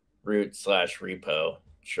 root/repo.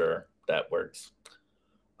 Sure, that works.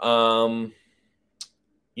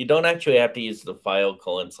 You don't actually have to use the file : /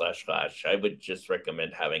 I would just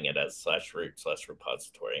recommend having it as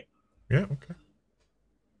 /root/repository. Yeah, okay.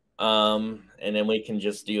 And then we can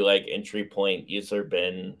just do like entry point user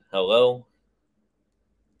bin hello.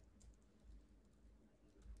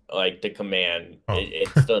 Like the command, it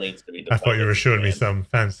still needs to be defined. I thought you were showing me some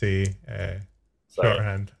fancy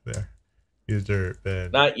shorthand there. User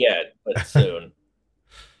bin. Not yet, but soon.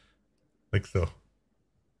 Like so.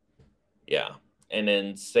 Yeah. And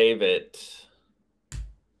then save it.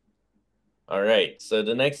 All right. So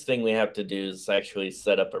the next thing we have to do is actually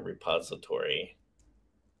set up a repository.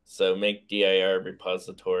 So make dir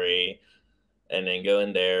repository, and then go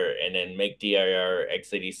in there and then make dir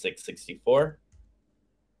x86-64.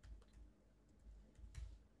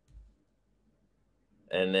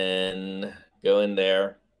 And then go in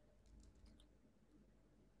there.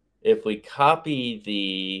 If we copy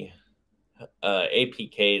the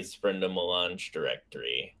APKs from the melange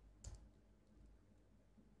directory.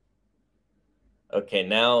 Okay,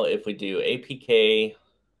 now if we do apk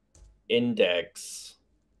index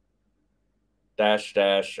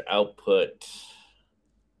 -- output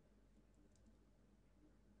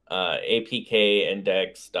apk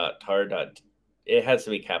index.tar. It has to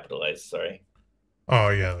be capitalized, sorry. Oh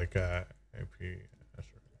yeah, like AP.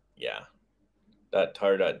 Yeah.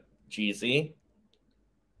 .tar.gz.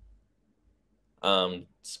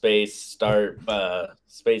 Space star.apk.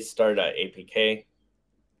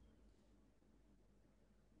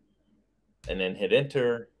 And then hit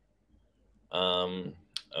enter.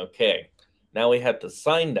 Okay. Now we have to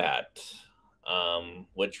sign that,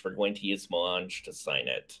 which we're going to use melange to sign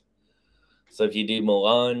it. So if you do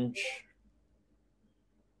melange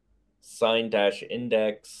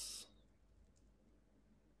sign-index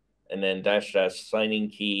and then -- signing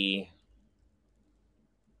key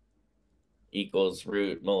equals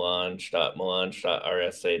root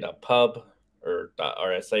melange.rsa.pub. or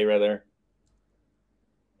 .rsa rather,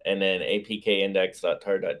 and then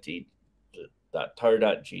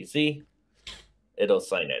apkindex.tar.gz. It'll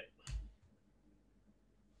sign it.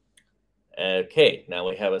 Okay, now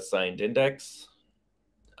we have a signed index.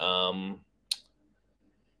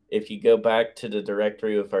 If you go back to the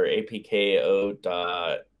directory with our apko.yaml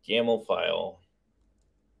file,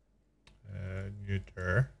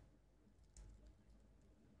 neuter.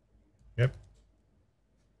 Yep.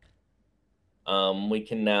 we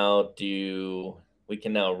can now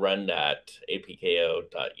run that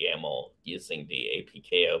apko.yaml using the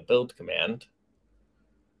apko build command.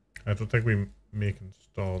 I don't think we make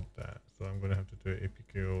installed that, so I'm going to have to do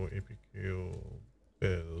apko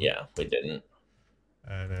build. Yeah, we didn't.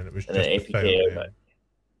 And then it was and just then the file name.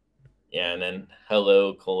 Yeah, and then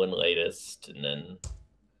hello:latest, and then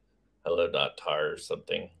hello.tar or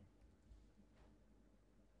something.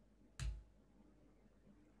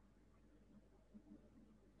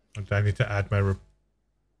 And I need to add my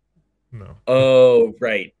no. Oh,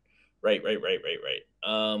 right.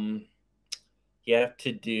 You have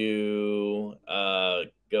to do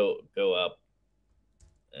go up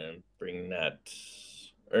and bring that,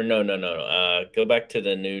 or no. Go back to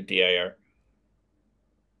the new dir.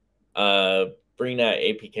 Bring that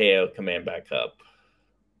apko command back up,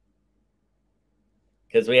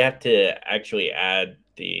 because we have to actually add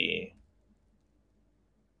the.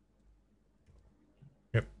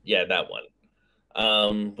 Yep. Yeah, that one.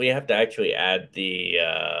 We have to actually add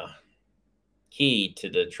the key to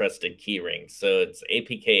the trusted key ring. So it's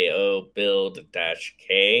apko build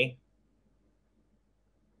 -k.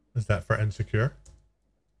 Is that for insecure?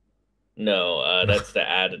 No, that's to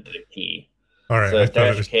add the key. All right, So I thought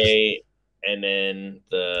it was -k, just... and then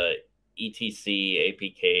the etc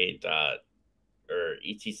apk dot or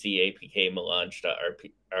etc apk melange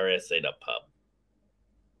 .rsa.pub.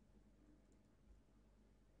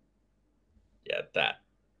 Yeah, that.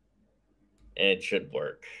 And it should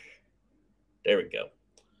work. There we go.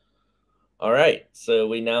 All right, so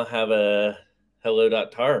we now have a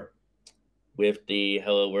hello.tar with the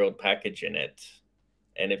hello world package in it.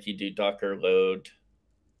 And if you do docker load,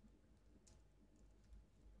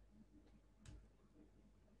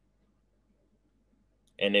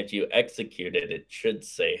 and if you execute it, it should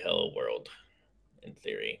say hello world in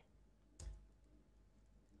theory.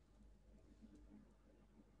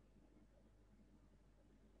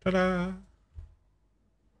 Ta-da!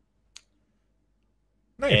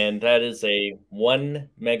 Nice. And that is a 1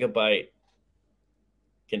 megabyte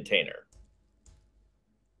container.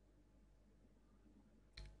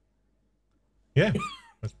 Yeah,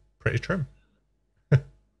 that's pretty trim.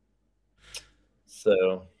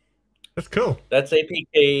 So that's cool. That's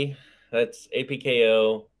APK. That's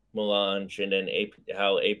apko melange, and then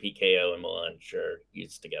how apko and melange are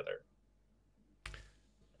used together.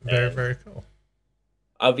 Very cool.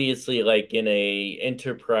 Obviously, like in a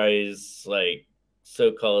enterprise, like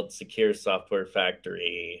so-called secure software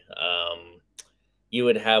factory, you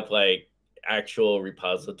would have like actual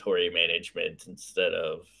repository management instead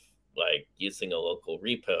of like using a local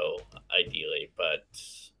repo, ideally. But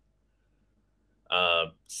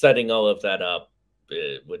setting all of that up,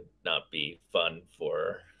 it would not be fun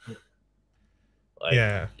for like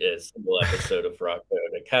a single episode of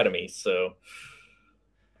Rawkode Academy. So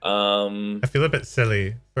I feel a bit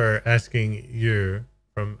silly for asking you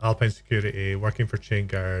from Alpine Security, working for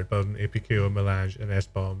Chainguard, building apko melange and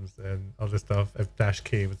S-bombs and all this stuff, if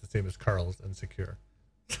 -k was the same as curls and secure.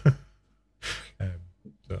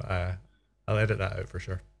 So I'll edit that out for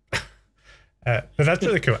sure. But that's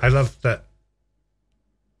really cool. I love that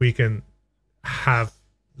we can have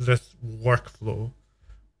this workflow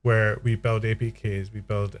where we build APKs, we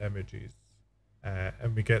build images,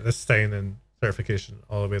 and we get this sign-in certification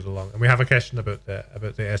all the way along. And we have a question about the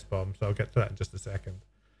S-bomb, so I'll get to that in just a second.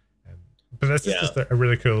 But this is just a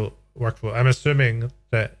really cool workflow. I'm assuming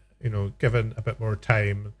that, given a bit more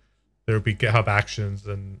time, there will be GitHub actions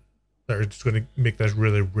and they're just going to make this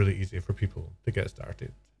really, really easy for people to get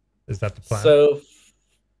started. Is that the plan? So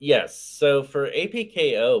yes. So for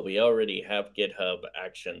apko, we already have GitHub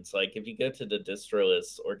actions. Like if you go to the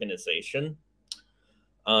distroless organization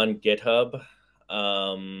on GitHub,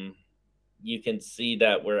 you can see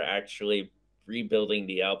that we're actually rebuilding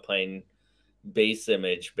the Alpine base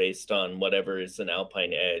image based on whatever is an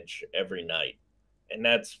Alpine edge every night. And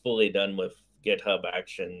that's fully done with GitHub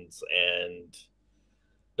actions. And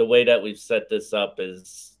the way that we've set this up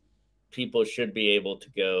is people should be able to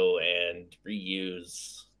go and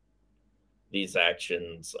reuse these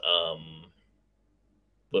actions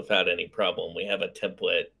without any problem. We have a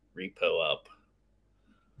template repo up,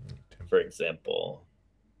 for example.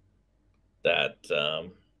 that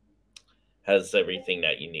has everything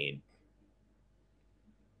that you need.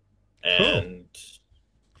 Cool. And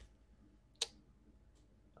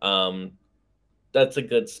um, that's a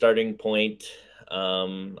good starting point.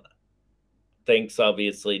 Um, Thanks,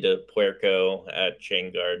 obviously, to Puerco at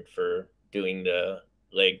Chainguard for doing the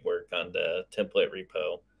legwork on the template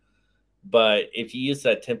repo. But if you use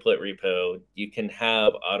that template repo, you can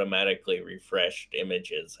have automatically refreshed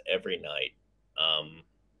images every night.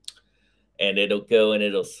 And it'll go and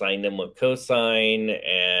it'll sign them with cosign,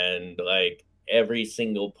 and like every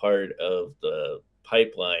single part of the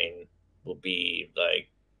pipeline will be like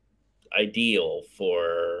ideal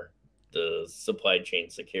for the supply chain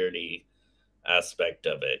security aspect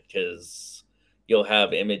of it, because you'll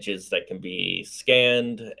have images that can be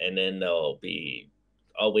scanned and then they'll be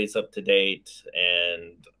always up to date,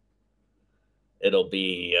 and it'll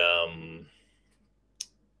be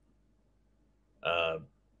uh,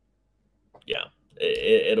 yeah,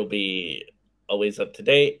 it'll be always up to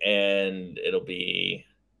date, and it'll be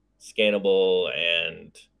scannable.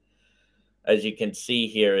 And as you can see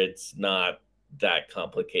here, it's not that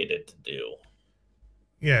complicated to do.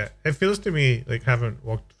 Yeah, it feels to me like, having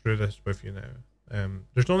walked through this with you now,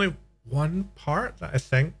 there's only one part that I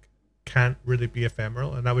think can't really be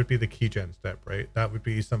ephemeral, and that would be the keygen step, right? That would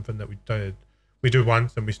be something that we do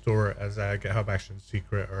once and we store it as a GitHub action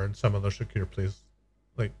secret or in some other secure place,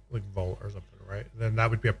 like Vault or something, right? Then that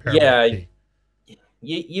would be a permanent Yeah, key.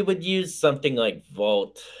 you would use something like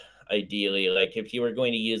Vault, ideally. Like if you were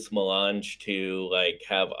going to use Melange to like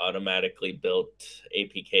have automatically built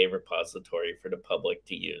APK repository for the public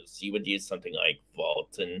to use, you would use something like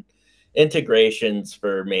Vault, and integrations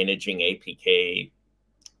for managing APK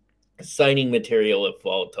signing material with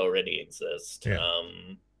Vault already exist. Yeah.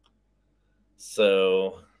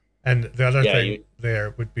 So And the other yeah, thing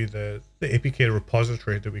there would be the APK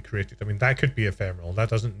repository that we created. I mean, that could be ephemeral. That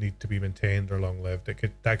doesn't need to be maintained or long lived.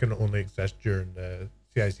 That can only exist during the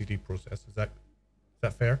CI/CD process. Is that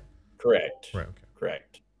fair? correct. Right. Okay.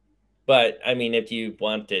 Correct. But I mean, if you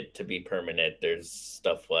want it to be permanent, there's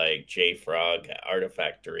stuff like JFrog,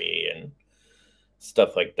 Artifactory, and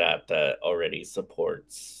stuff like that that already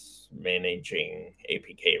supports managing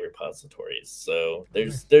APK repositories. So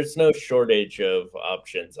Nice. there's no shortage of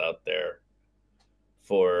options out there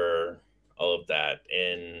for all of that.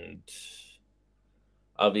 And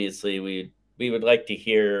obviously we would like to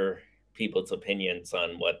hear people's opinions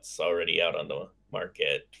on what's already out on the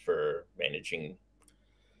market for managing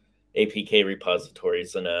APK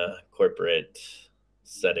repositories in a corporate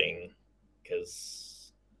setting,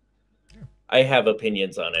 because I have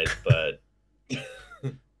opinions on it, but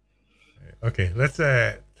Okay, let's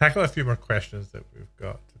tackle a few more questions that we've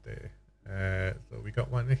got today. So we got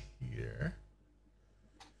one here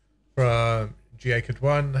from GI Kid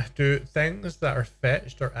 1. Do things that are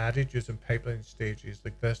fetched or added using pipeline stages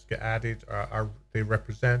like this get added, or are they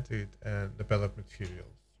represented in the bill of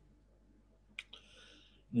materials?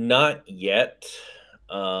 not yet.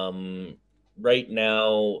 Right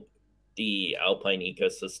now, the Alpine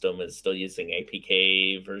ecosystem is still using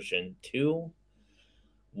APK version 2,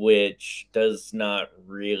 which does not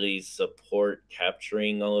really support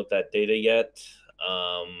capturing all of that data yet.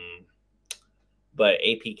 But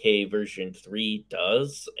APK version 3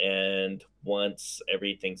 does. And once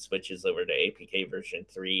everything switches over to APK version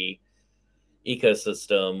 3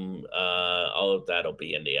 ecosystem, all of that will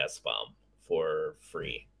be in the SBOM for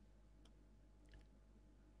free.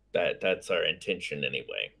 That's our intention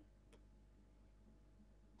anyway.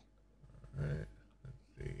 All right, let's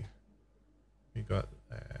see. We got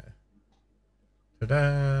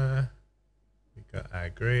ta-da. We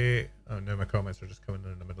got great. Oh no, my comments are just coming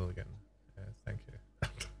in the middle again. Thank you.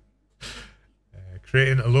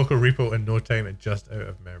 Creating a local repo in no time and just out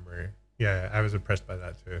of memory. Yeah, I was impressed by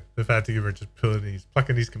that too. The fact that you were just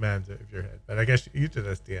plucking these commands out of your head. But I guess you do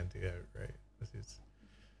this DND out, right? This is.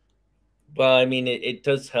 Well, I mean, it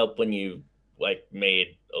does help when you like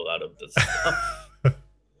made a lot of this stuff.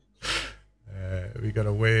 We got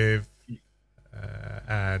a wave,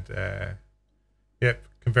 and yep,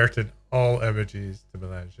 converted all images to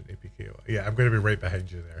melange and APK. Yeah, I'm going to be right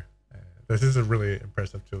behind you there. This is a really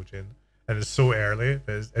impressive toolchain, and it's so early,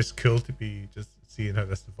 but it's cool to be just seeing how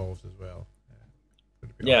this evolves as well.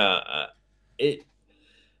 Yeah, it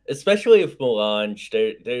especially with melange,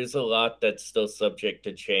 there's a lot that's still subject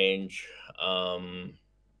to change.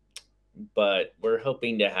 But we're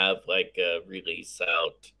hoping to have like a release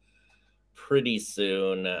out pretty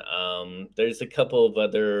soon. There's a couple of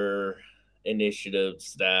other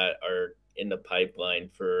initiatives that are in the pipeline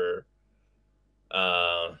for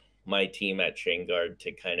my team at Chainguard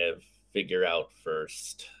to kind of figure out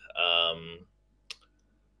first.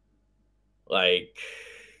 Like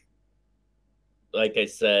like I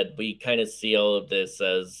said, we kind of see all of this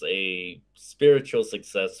as a spiritual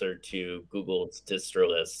successor to Google's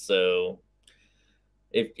distroless. So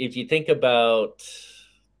if you think about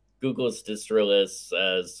Google's distroless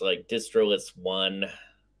as like distroless one,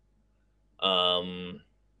 um,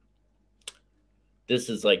 this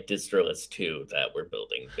is like distroless two that we're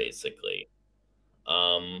building basically.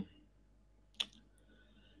 Um,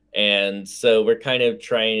 and so we're kind of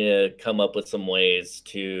trying to come up with some ways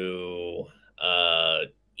to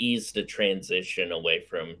ease the transition away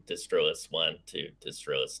from distroless one to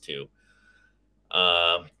distroless two.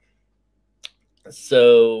 Um,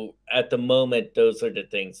 so at the moment, those are the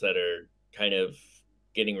things that are kind of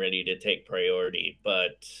getting ready to take priority.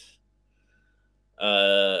 But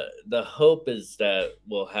the hope is that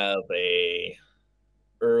we'll have a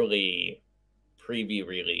early preview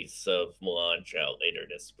release of melange out later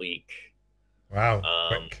this week. Wow,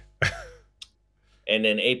 quick. And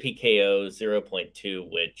then APKO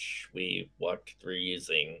 0.2, which we walked through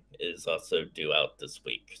using, is also due out this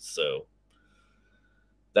week. So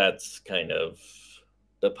that's kind of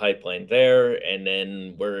the pipeline there. And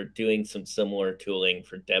then we're doing some similar tooling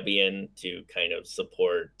for Debian to kind of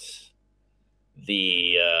support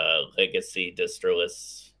the legacy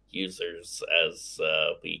distroless users as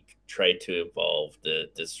we try to evolve the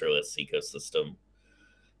distroless ecosystem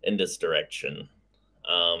in this direction.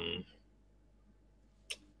 Cool.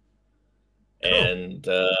 And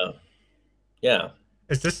yeah.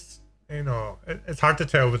 Is this, it's hard to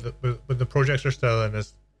tell with the projects are still in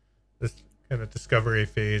this kind of discovery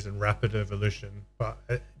phase and rapid evolution, but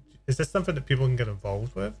is this something that people can get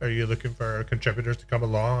involved with? Are you looking for contributors to come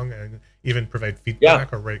along and even provide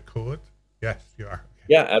feedback or write code? Yes, you are. Okay.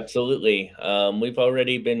 Yeah, absolutely. We've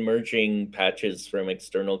already been merging patches from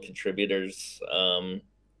external contributors.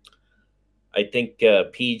 I think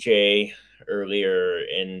PJ earlier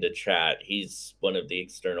in the chat, he's one of the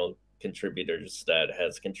external contributors that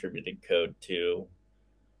has contributed code to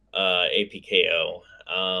APKO.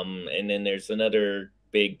 And then there's another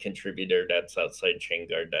big contributor that's outside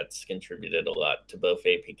Chainguard that's contributed a lot to both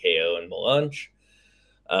APKO and melange,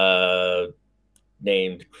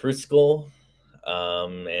 named Kruskal.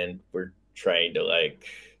 And we're trying to like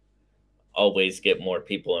always get more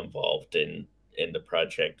people involved in the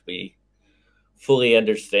project. We fully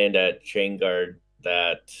understand at Chainguard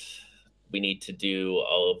that we need to do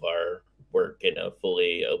all of our work in a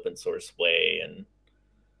fully open source way, and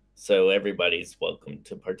so everybody's welcome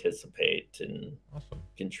to participate and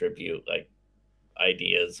contribute like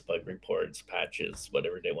ideas, bug reports, patches,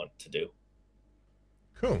 whatever they want to do.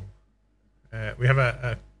 Cool. We have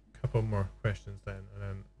a couple more questions then, and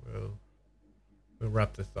then we'll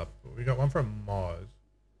wrap this up. We got one from Moz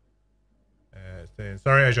saying,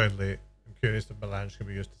 "Sorry I joined late. I'm curious if melange can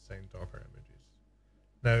be used to sign Docker images."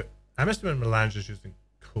 Now, I'm assuming melange is using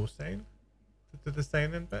cosign to do the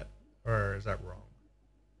sign-in bit, or is that wrong?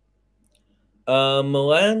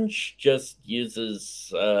 Melange just uses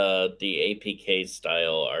the APK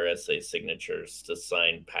style RSA signatures to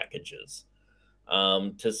sign packages.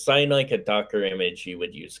 To sign like a Docker image, you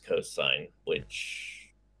would use cosign,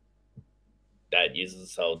 which that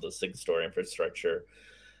uses all the SigStore infrastructure.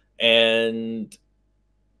 And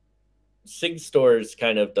SigStore is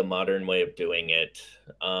kind of the modern way of doing it.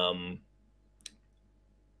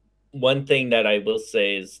 One thing that I will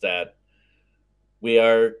say is that we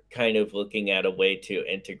are kind of looking at a way to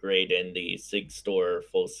integrate in the SigStore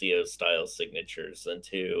full CO style signatures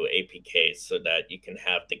into APK so that you can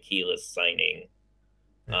have the keyless signing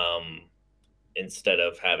instead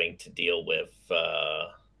of having to deal with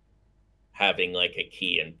having like a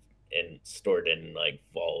key and stored in like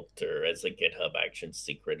Vault or as a GitHub action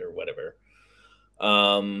secret or whatever.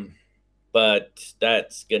 But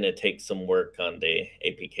that's going to take some work on the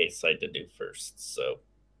APK side to do first. So.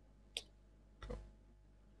 Cool.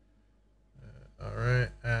 All right.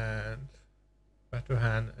 And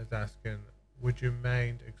Batuhan is asking, would you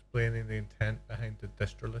mind explaining the intent behind the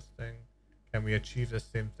distroless thing? Can we achieve the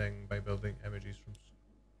same thing by building images from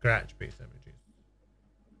scratch-based images?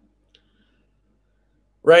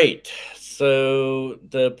 Right. So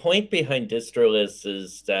the point behind distroless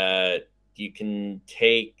is that you can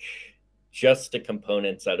take just the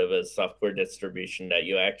components out of a software distribution that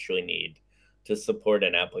you actually need to support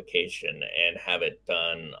an application and have it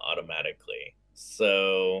done automatically.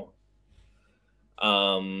 So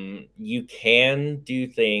you can do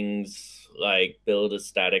things like build a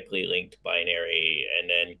statically linked binary and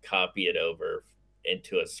then copy it over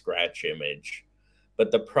into a scratch image.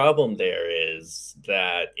 But the problem there is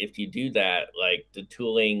that if you do that, like the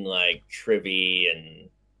tooling like Trivy and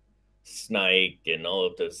Snike and all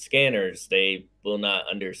of those scanners, they will not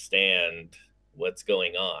understand what's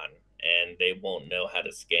going on and they won't know how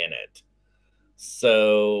to scan it.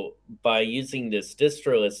 So, by using this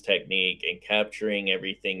distroless technique and capturing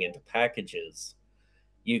everything into packages,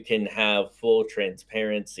 you can have full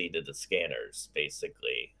transparency to the scanners,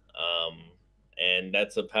 basically. And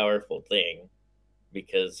that's a powerful thing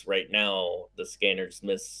because right now the scanners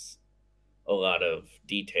miss a lot of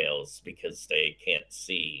details because they can't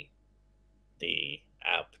see the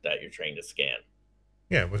app that you're trying to scan.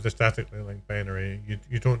 Yeah, with the statically linked binary,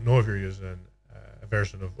 you don't know if you're using a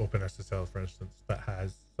version of OpenSSL, for instance, that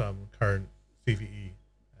has some current CVE,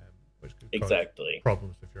 which could cause Exactly.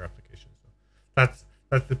 problems with your application. So that's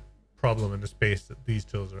the problem in the space that these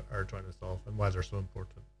tools are trying to solve, and why they're so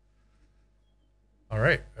important. All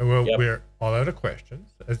right. Well, Yep. we're all out of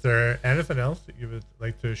questions. Is there anything else that you would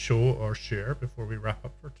like to show or share before we wrap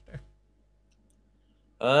up for today?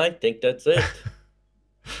 I think that's it.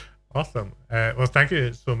 Awesome. Well, thank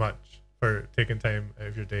you so much for taking time out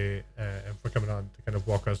of your day and for coming on to kind of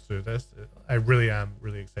walk us through this. I really am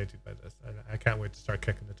really excited by this, and I can't wait to start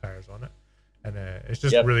kicking the tires on it. And it's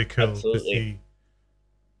just Yep, really cool to absolutely. see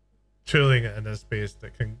tooling in a space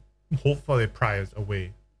that can hopefully pry us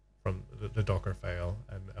away from the Docker file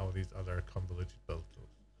and all these other convoluted build tools.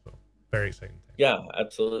 So very exciting time. Yeah,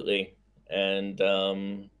 absolutely. And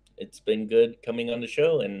it's been good coming on the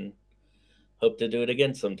show and hope to do it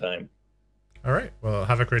again sometime. All right. Well,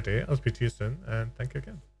 have a great day. I'll speak to you soon, and thank you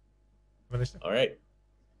again. Have a nice day. All right.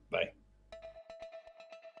 Bye.